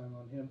lot of time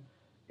on him.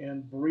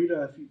 And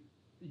Burita,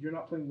 if you're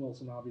not playing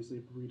Wilson, obviously,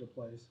 if Burita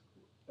plays.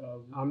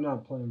 I'm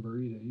not playing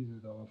Burita either,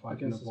 though, if I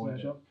can avoid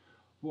it. Matchup?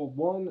 Well,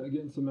 one,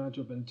 against the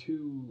matchup, and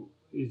two,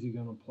 is he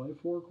going to play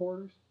 4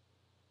 quarters?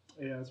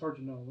 Yeah, it's hard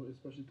to know,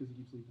 especially because he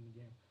keeps leaving the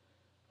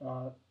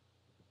game.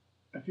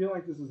 I feel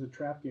like this is a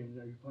trap game.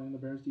 Are you playing the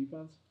Bears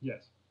defense?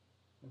 Yes.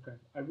 Okay.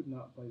 I would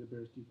not play the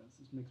Bears defense.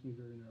 This makes me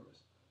very nervous.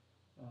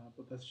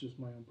 But that's just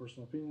my own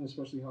personal opinion,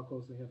 especially how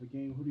close they have the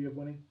game. Who do you have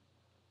winning?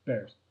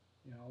 Bears.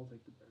 Yeah, I'll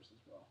take the Bears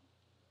as well.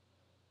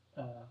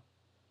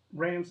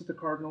 Rams at the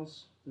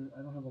Cardinals.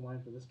 I don't have a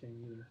line for this game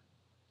either.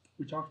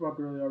 We talked about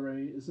Gurley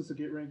already. Is this a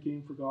get-right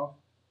game for Goff?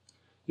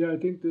 Yeah, I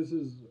think this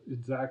is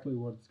exactly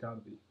what it's got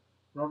to be.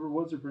 Robert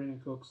Woods or Brandon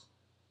Cooks?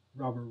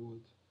 Robert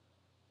Woods.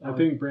 I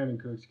think Brandon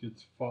Cooks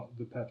gets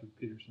the Patrick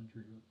Peterson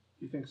treatment.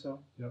 You think so?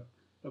 Yep.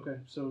 Okay,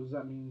 so does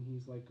that mean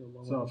he's like a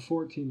low? So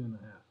 14 and a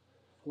half.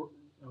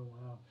 Oh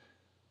wow,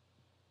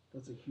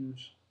 that's a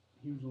huge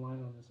line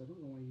on this. I don't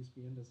know why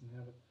ESPN doesn't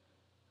have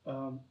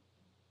it.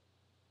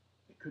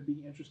 It could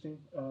be interesting,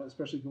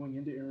 especially going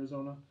into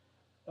Arizona.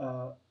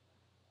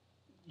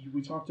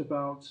 We talked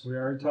about. We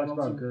already talked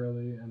about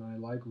Gurley, and I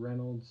like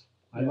Reynolds.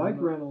 I like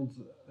Reynolds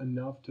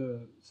enough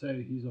to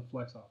say he's a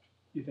flex option.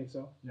 You think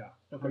so? Yeah.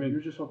 Okay, I mean,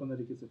 you're just hoping that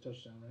he gets a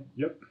touchdown, right?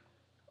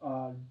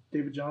 Yep.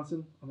 David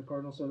Johnson on the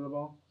Cardinals side of the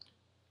ball.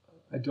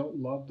 I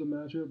don't love the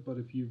matchup, but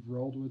if you've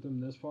rolled with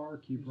him this far,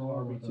 keep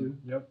rolling with him.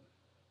 Yep.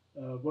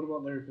 What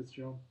about Larry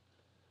Fitzgerald?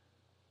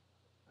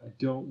 I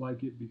don't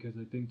like it because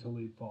I think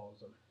Talib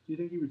follows him. Do you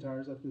think he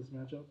retires after this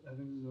matchup? I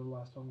think this is the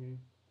last home game.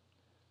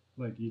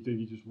 Like, you think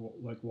he just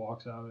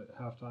walks out at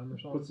halftime or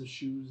something?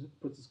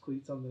 Puts his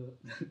cleats on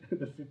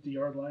the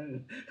 50-yard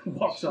line and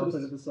walks off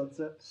into the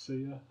sunset.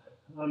 See ya.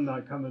 I'm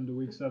not coming to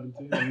week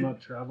 17. I'm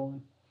not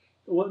traveling.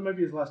 Well, it might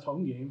be his last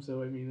home game,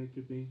 so I mean, it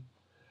could be.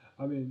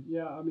 I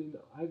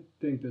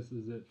think this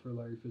is it for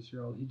Larry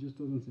Fitzgerald. He just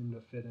doesn't seem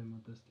to fit in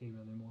with this team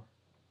anymore.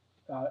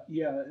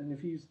 Yeah, and if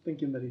he's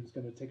thinking that he's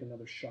going to take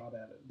another shot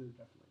at it, they're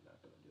definitely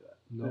not going to do that.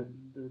 No.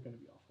 They're going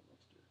to be awful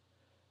next year.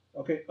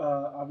 Okay,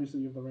 obviously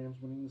you have the Rams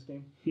winning this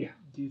game. Yeah.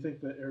 Do you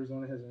think that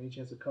Arizona has any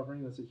chance of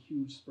covering? That's a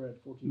huge spread,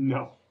 14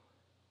 No. points.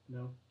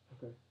 No?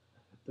 Okay.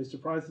 They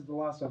surprised it the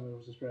last time there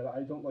was a spread.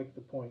 I don't like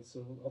the points,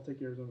 so I'll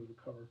take Arizona to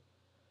cover.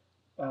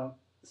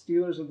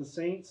 Steelers and the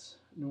Saints.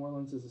 New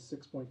Orleans is a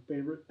 6-point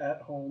favorite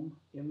at home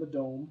in the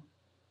Dome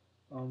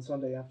on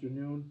Sunday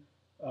afternoon.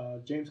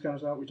 James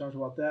Conner's out. We talked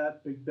about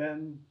that. Big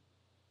Ben,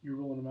 you're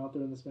rolling him out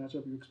there in this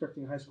matchup. You're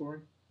expecting high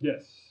scoring?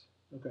 Yes.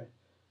 Okay.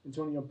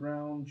 Antonio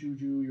Brown,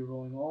 Juju, you're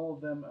rolling all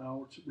of them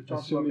out. We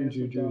talked Assuming about Vance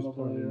Juju's McDonald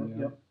playing, earlier.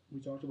 yeah. Yep. We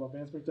talked about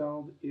Vance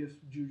McDonald if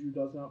Juju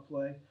does not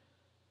play.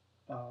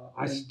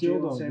 I and still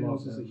Jalen don't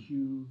Samuels love is a him.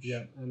 huge.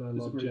 Yep, and I is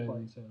a love great play.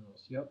 Jalen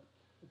Samuels. Yep.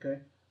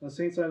 Okay. On the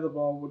Saints side of the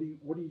ball, what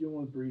are you doing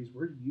with Breeze?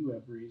 Where do you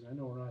have Breeze? I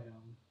know where I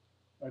am.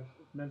 I've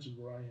mentioned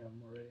where I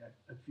am already.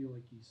 I feel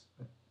like he's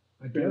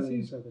I guess barely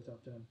he's inside the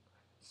top 10.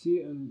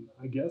 and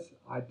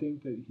I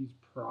think that he's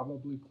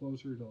probably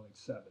closer to like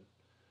 7.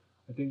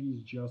 I think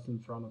he's just in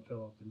front of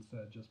Phillip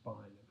instead of just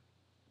behind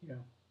him.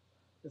 Yeah,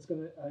 it's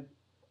gonna.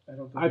 I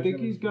don't think. I think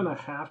he's gonna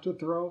have to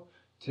throw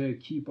to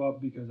keep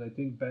up because I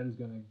think Ben's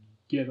gonna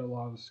get a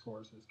lot of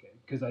scores this game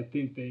because I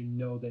think they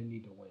know they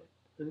need to win.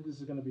 I think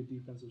this is going to be a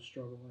defensive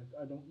struggle.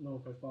 I don't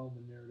know if I follow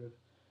the narrative.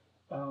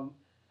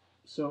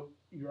 So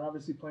you're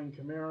obviously playing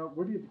Kamara.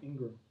 Where do you have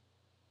Ingram?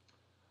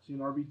 Is he an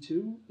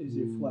RB2? Is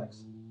he a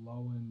flex?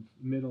 Low and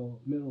middle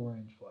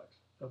range flex.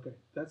 Okay,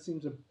 that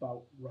seems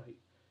about right.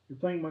 You're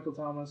playing Michael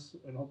Thomas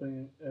and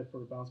hoping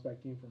for a bounce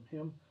back game from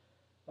him.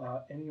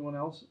 Anyone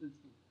else?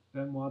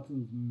 Ben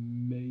Watson's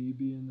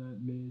maybe in that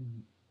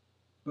mid,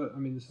 but I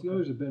mean the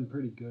Steelers have been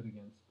pretty good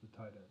against the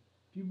tight end.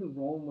 If you've been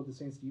rolling with the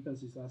Saints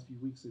defense these last few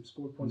weeks, they've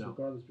scored points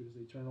regardless because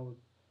they turn over.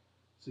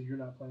 So you're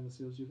not playing the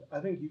Steelers.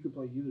 I think you could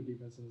play either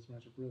defense in this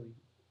matchup, really.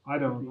 I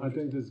don't. I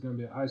think this is going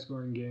to be a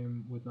high-scoring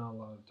game with not a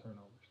lot of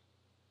turnovers.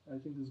 I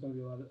think there's going to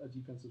be a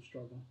defensive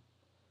struggle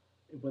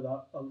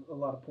without a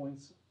lot of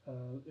points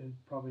and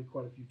probably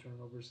quite a few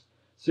turnovers.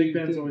 So Big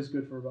Ben's always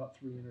good for about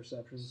 3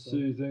 interceptions. So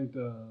you think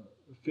the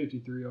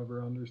 53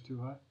 over/under is too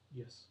high?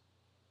 Yes,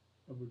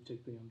 I would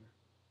take the under.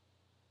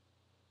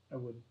 I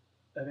would.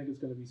 I think it's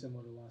going to be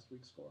similar to last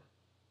week's score.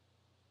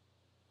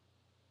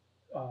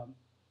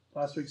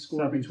 Last week's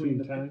score between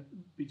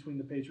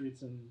the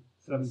Patriots and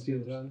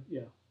 17-10?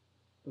 Yeah,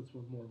 that's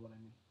more what I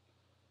mean.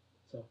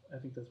 So I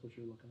think that's what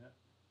you're looking at.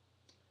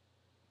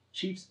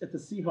 Chiefs at the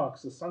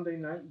Seahawks, a Sunday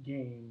night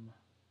game.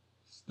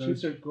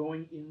 Chiefs are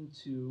going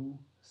into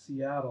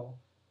Seattle.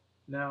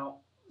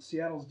 Now,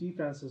 Seattle's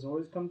defense has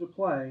always come to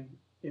play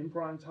in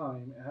prime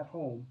time at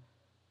home.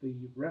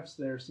 The refs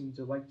there seem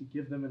to like to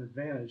give them an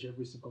advantage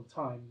every single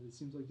time. It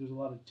seems like there's a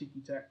lot of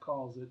ticky-tack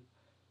calls that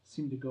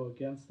seem to go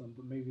against them,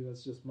 but maybe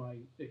that's just my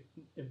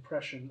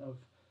impression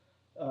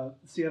of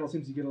Seattle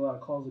seems to get a lot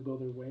of calls that go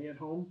their way at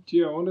home.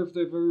 Gee, I wonder if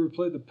they've ever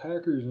played the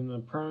Packers in a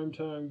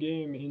primetime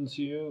game in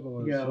Seattle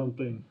or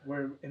something.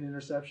 Where an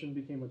interception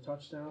became a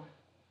touchdown.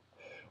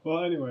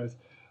 Well, anyways,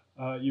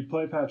 you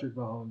play Patrick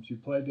Mahomes, you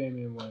play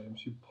Damian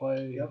Williams, you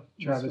play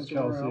Travis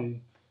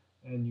Kelce,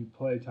 and you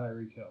play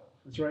Tyreek Hill.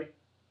 That's right.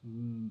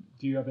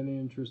 Do you have any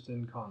interest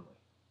in Conley?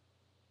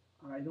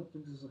 I don't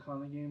think this is a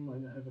Conley game. I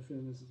have a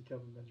feeling this is a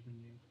Kelvin Benjamin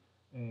game.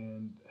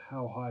 And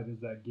how high does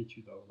that get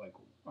you, though? Like,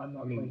 I'm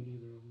not playing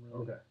either of them,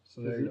 really. Okay,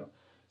 so there you go.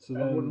 So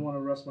I wouldn't want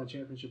to rest my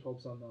championship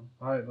hopes on them.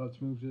 All right,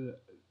 let's move to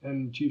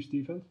and Chiefs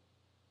defense?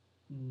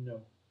 No,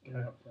 I'm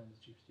not playing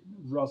the Chiefs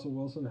defense. Russell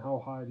Wilson,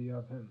 how high do you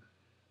have him?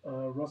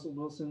 Russell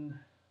Wilson,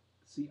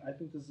 I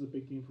think this is a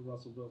big game for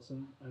Russell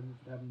Wilson. I'm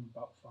having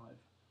about 5.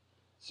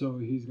 So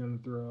he's going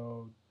to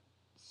throw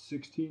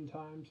 16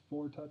 times,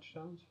 4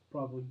 touchdowns?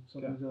 Probably,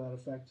 something to that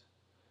effect.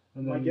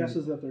 And my guess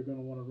is that they're going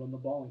to want to run the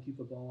ball and keep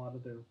the ball out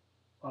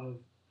of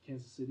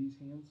Kansas City's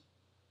hands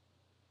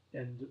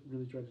and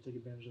really try to take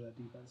advantage of that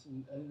defense.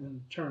 And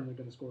in turn, they're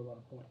going to score a lot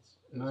of points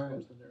as far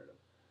as the narrative.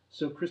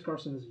 So Chris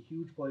Carson is a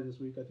huge play this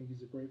week. I think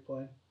he's a great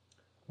play.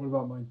 What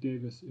about Mike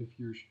Davis if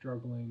you're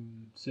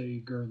struggling, say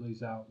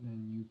Gurley's out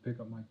and you pick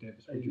up Mike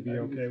Davis? Would you be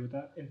okay with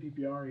that? In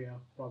PPR, yeah,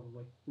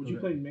 probably. Would you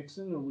play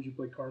Mixon or would you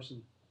play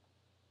Carson?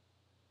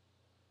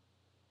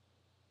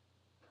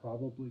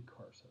 Probably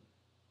Carson.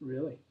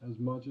 Really? As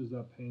much as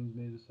that pains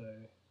me to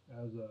say,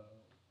 as a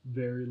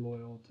very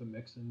loyal to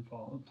Mixon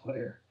follow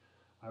player,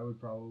 I would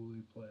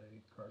probably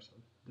play Carson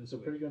this week. It's a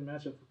pretty good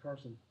matchup for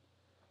Carson.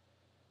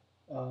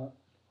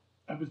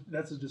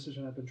 That's a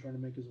decision I've been trying to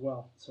make as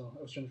well, so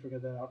I was trying to figure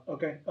that out.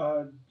 Okay,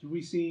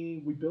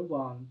 we build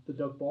on the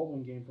Doug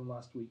Baldwin game from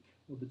last week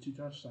with the 2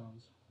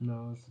 touchdowns?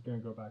 No, this is going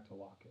to go back to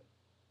Lockett.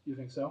 You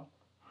think so?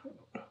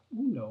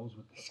 Who knows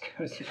what these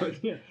guys are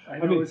doing? I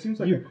mean, it seems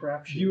like a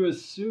crapshoot. You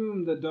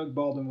assume that Doug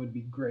Baldwin would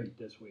be great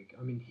this week.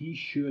 I mean, he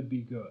should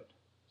be good,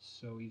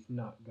 so he's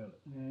not going to.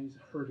 Yeah, he's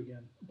hurt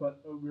again.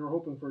 But we were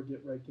hoping for a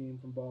get-right game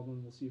from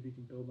Baldwin. We'll see if he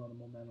can build on the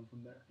momentum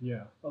from there.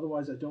 Yeah.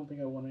 Otherwise, I don't think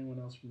I want anyone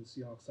else from the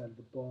Seahawks side of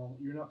the ball.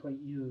 You're not playing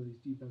either of these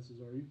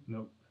defenses, are you?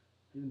 Nope.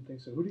 I didn't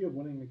think so. Who do you have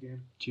winning the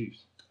game?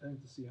 Chiefs. I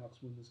think the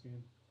Seahawks win this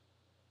game.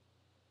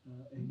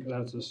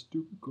 That's a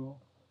stupid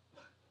call.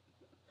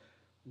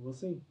 We'll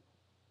see.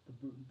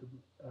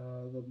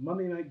 The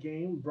Monday night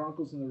game,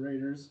 Broncos and the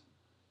Raiders.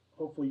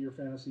 Hopefully your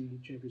fantasy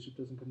championship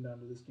doesn't come down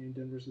to this game.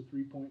 Denver's a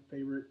 3-point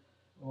favorite.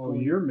 Oh,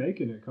 you're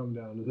making it come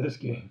down to this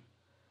game.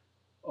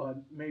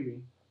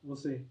 Maybe. We'll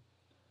see.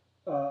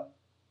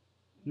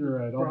 You're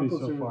right. I'll be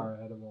so far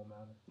ahead it won't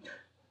matter.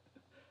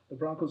 The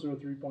Broncos are a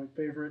 3-point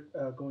favorite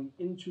going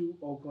into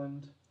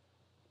Oakland.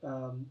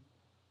 On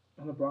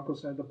the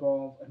Broncos side of the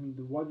ball, I mean,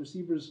 the wide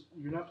receivers,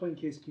 you're not playing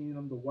Case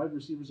Keenum. The wide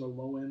receivers are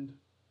low-end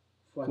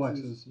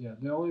flexes. Yeah.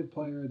 The only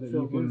player that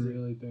you can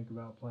really think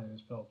about playing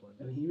is Phillip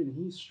Lindsay. And even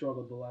he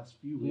struggled the last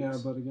few weeks. Yeah,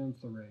 but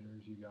against the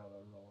Raiders, you got to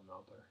roll him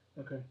out there.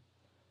 Okay.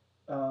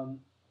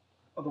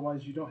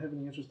 Otherwise, you don't have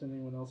any interest in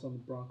anyone else on the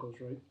Broncos,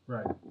 right?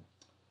 Right.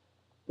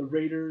 The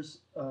Raiders,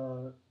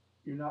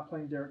 you're not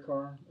playing Derek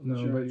Carr. No,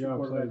 Unless you're but in a you gotta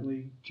two-quarterback play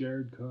league.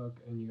 Jared Cook,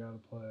 and you got to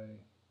play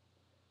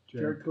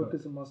Jared Cook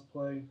is a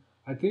must-play.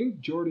 I think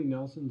Jordy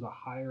Nelson's a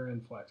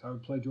higher-end flex. I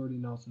would play Jordy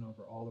Nelson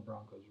over all the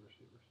Broncos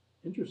receivers.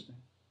 Interesting.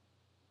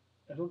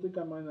 I don't think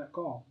I mind that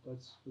call.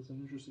 That's an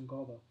interesting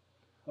call, though.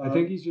 I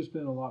think he's just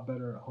been a lot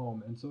better at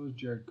home, and so is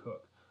Jared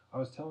Cook. I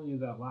was telling you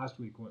that last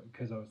week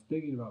because I was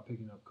thinking about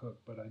picking up Cook,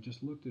 but I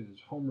just looked at his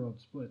home road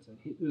splits, and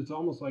it's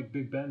almost like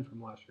Big Ben from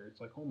last year.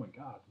 It's like, oh my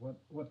God,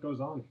 what goes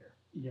on here?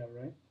 Yeah,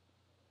 right.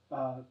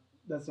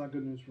 That's not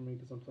good news for me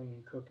because I'm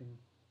playing Cook in,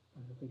 I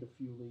think, a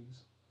few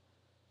leagues.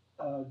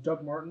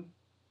 Doug Martin,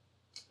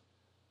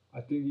 I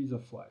think he's a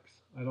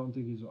flex. I don't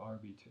think he's an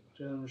RB2.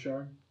 Jalen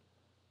Richard.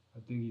 I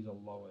think he's a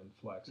low-end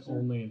flex, Is there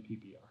only in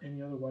PPR.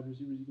 Any other wide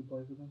receivers you could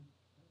play with him?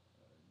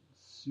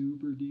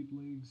 Super deep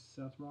leagues,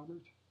 Seth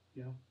Roberts.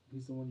 Yeah,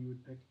 he's the one you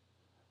would pick.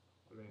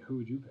 I mean, who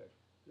would you pick?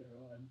 Yeah,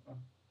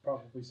 I'm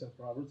probably Seth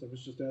Roberts. I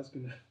was just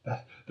asking.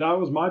 That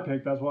was my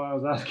pick. That's why I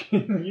was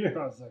asking you.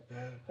 I was like,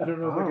 man, I don't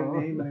know if I can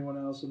name anyone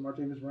else. And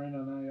Martavis Bryant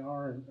on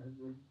IR and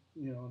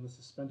on the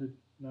suspended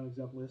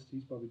non-exempt list,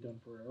 he's probably done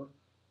forever.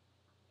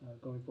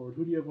 Going forward,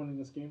 who do you have winning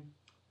this game?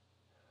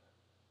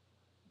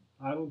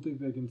 I don't think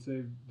they can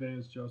save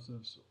Vance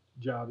Joseph's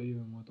job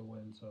even with a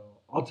win,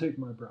 so I'll take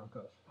my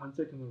Broncos. I'm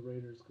taking the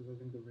Raiders because I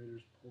think the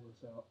Raiders pull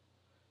this out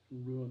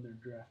and ruin their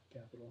draft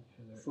capital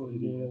Yeah, for a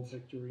they're moral idiots.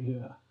 victory.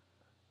 Yeah.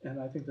 And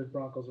I think the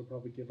Broncos will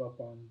probably give up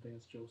on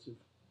Vance Joseph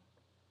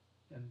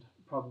and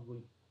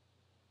probably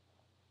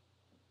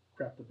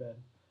crap the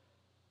bed.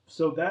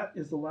 So that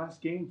is the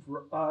last game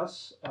for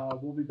us.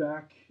 We'll be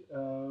back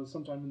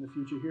sometime in the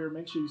future here.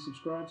 Make sure you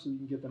subscribe so you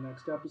can get the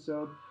next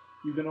episode.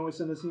 You can always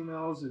send us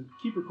emails and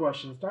keeper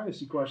questions,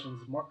 dynasty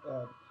questions,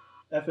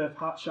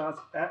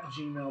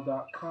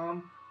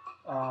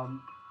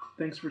 ffhotshots@gmail.com.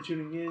 Thanks for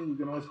tuning in. You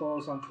can always follow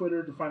us on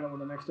Twitter to find out when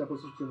the next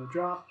episode is going to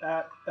drop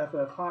at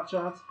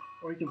ffhotshots,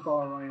 or you can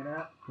follow Ryan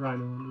at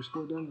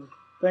Rhino_Denver.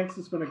 Thanks.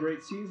 It's been a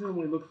great season.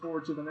 We look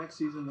forward to the next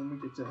season when we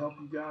get to help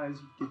you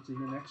guys get to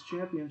your next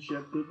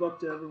championship. Good luck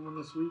to everyone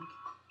this week,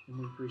 and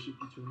we appreciate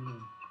you tuning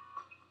in.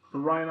 For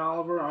Ryan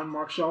Oliver, I'm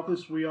Mark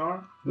Sheltis. We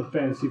are The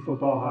Fantasy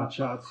Football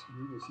Hotshots.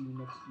 We will see you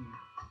next year.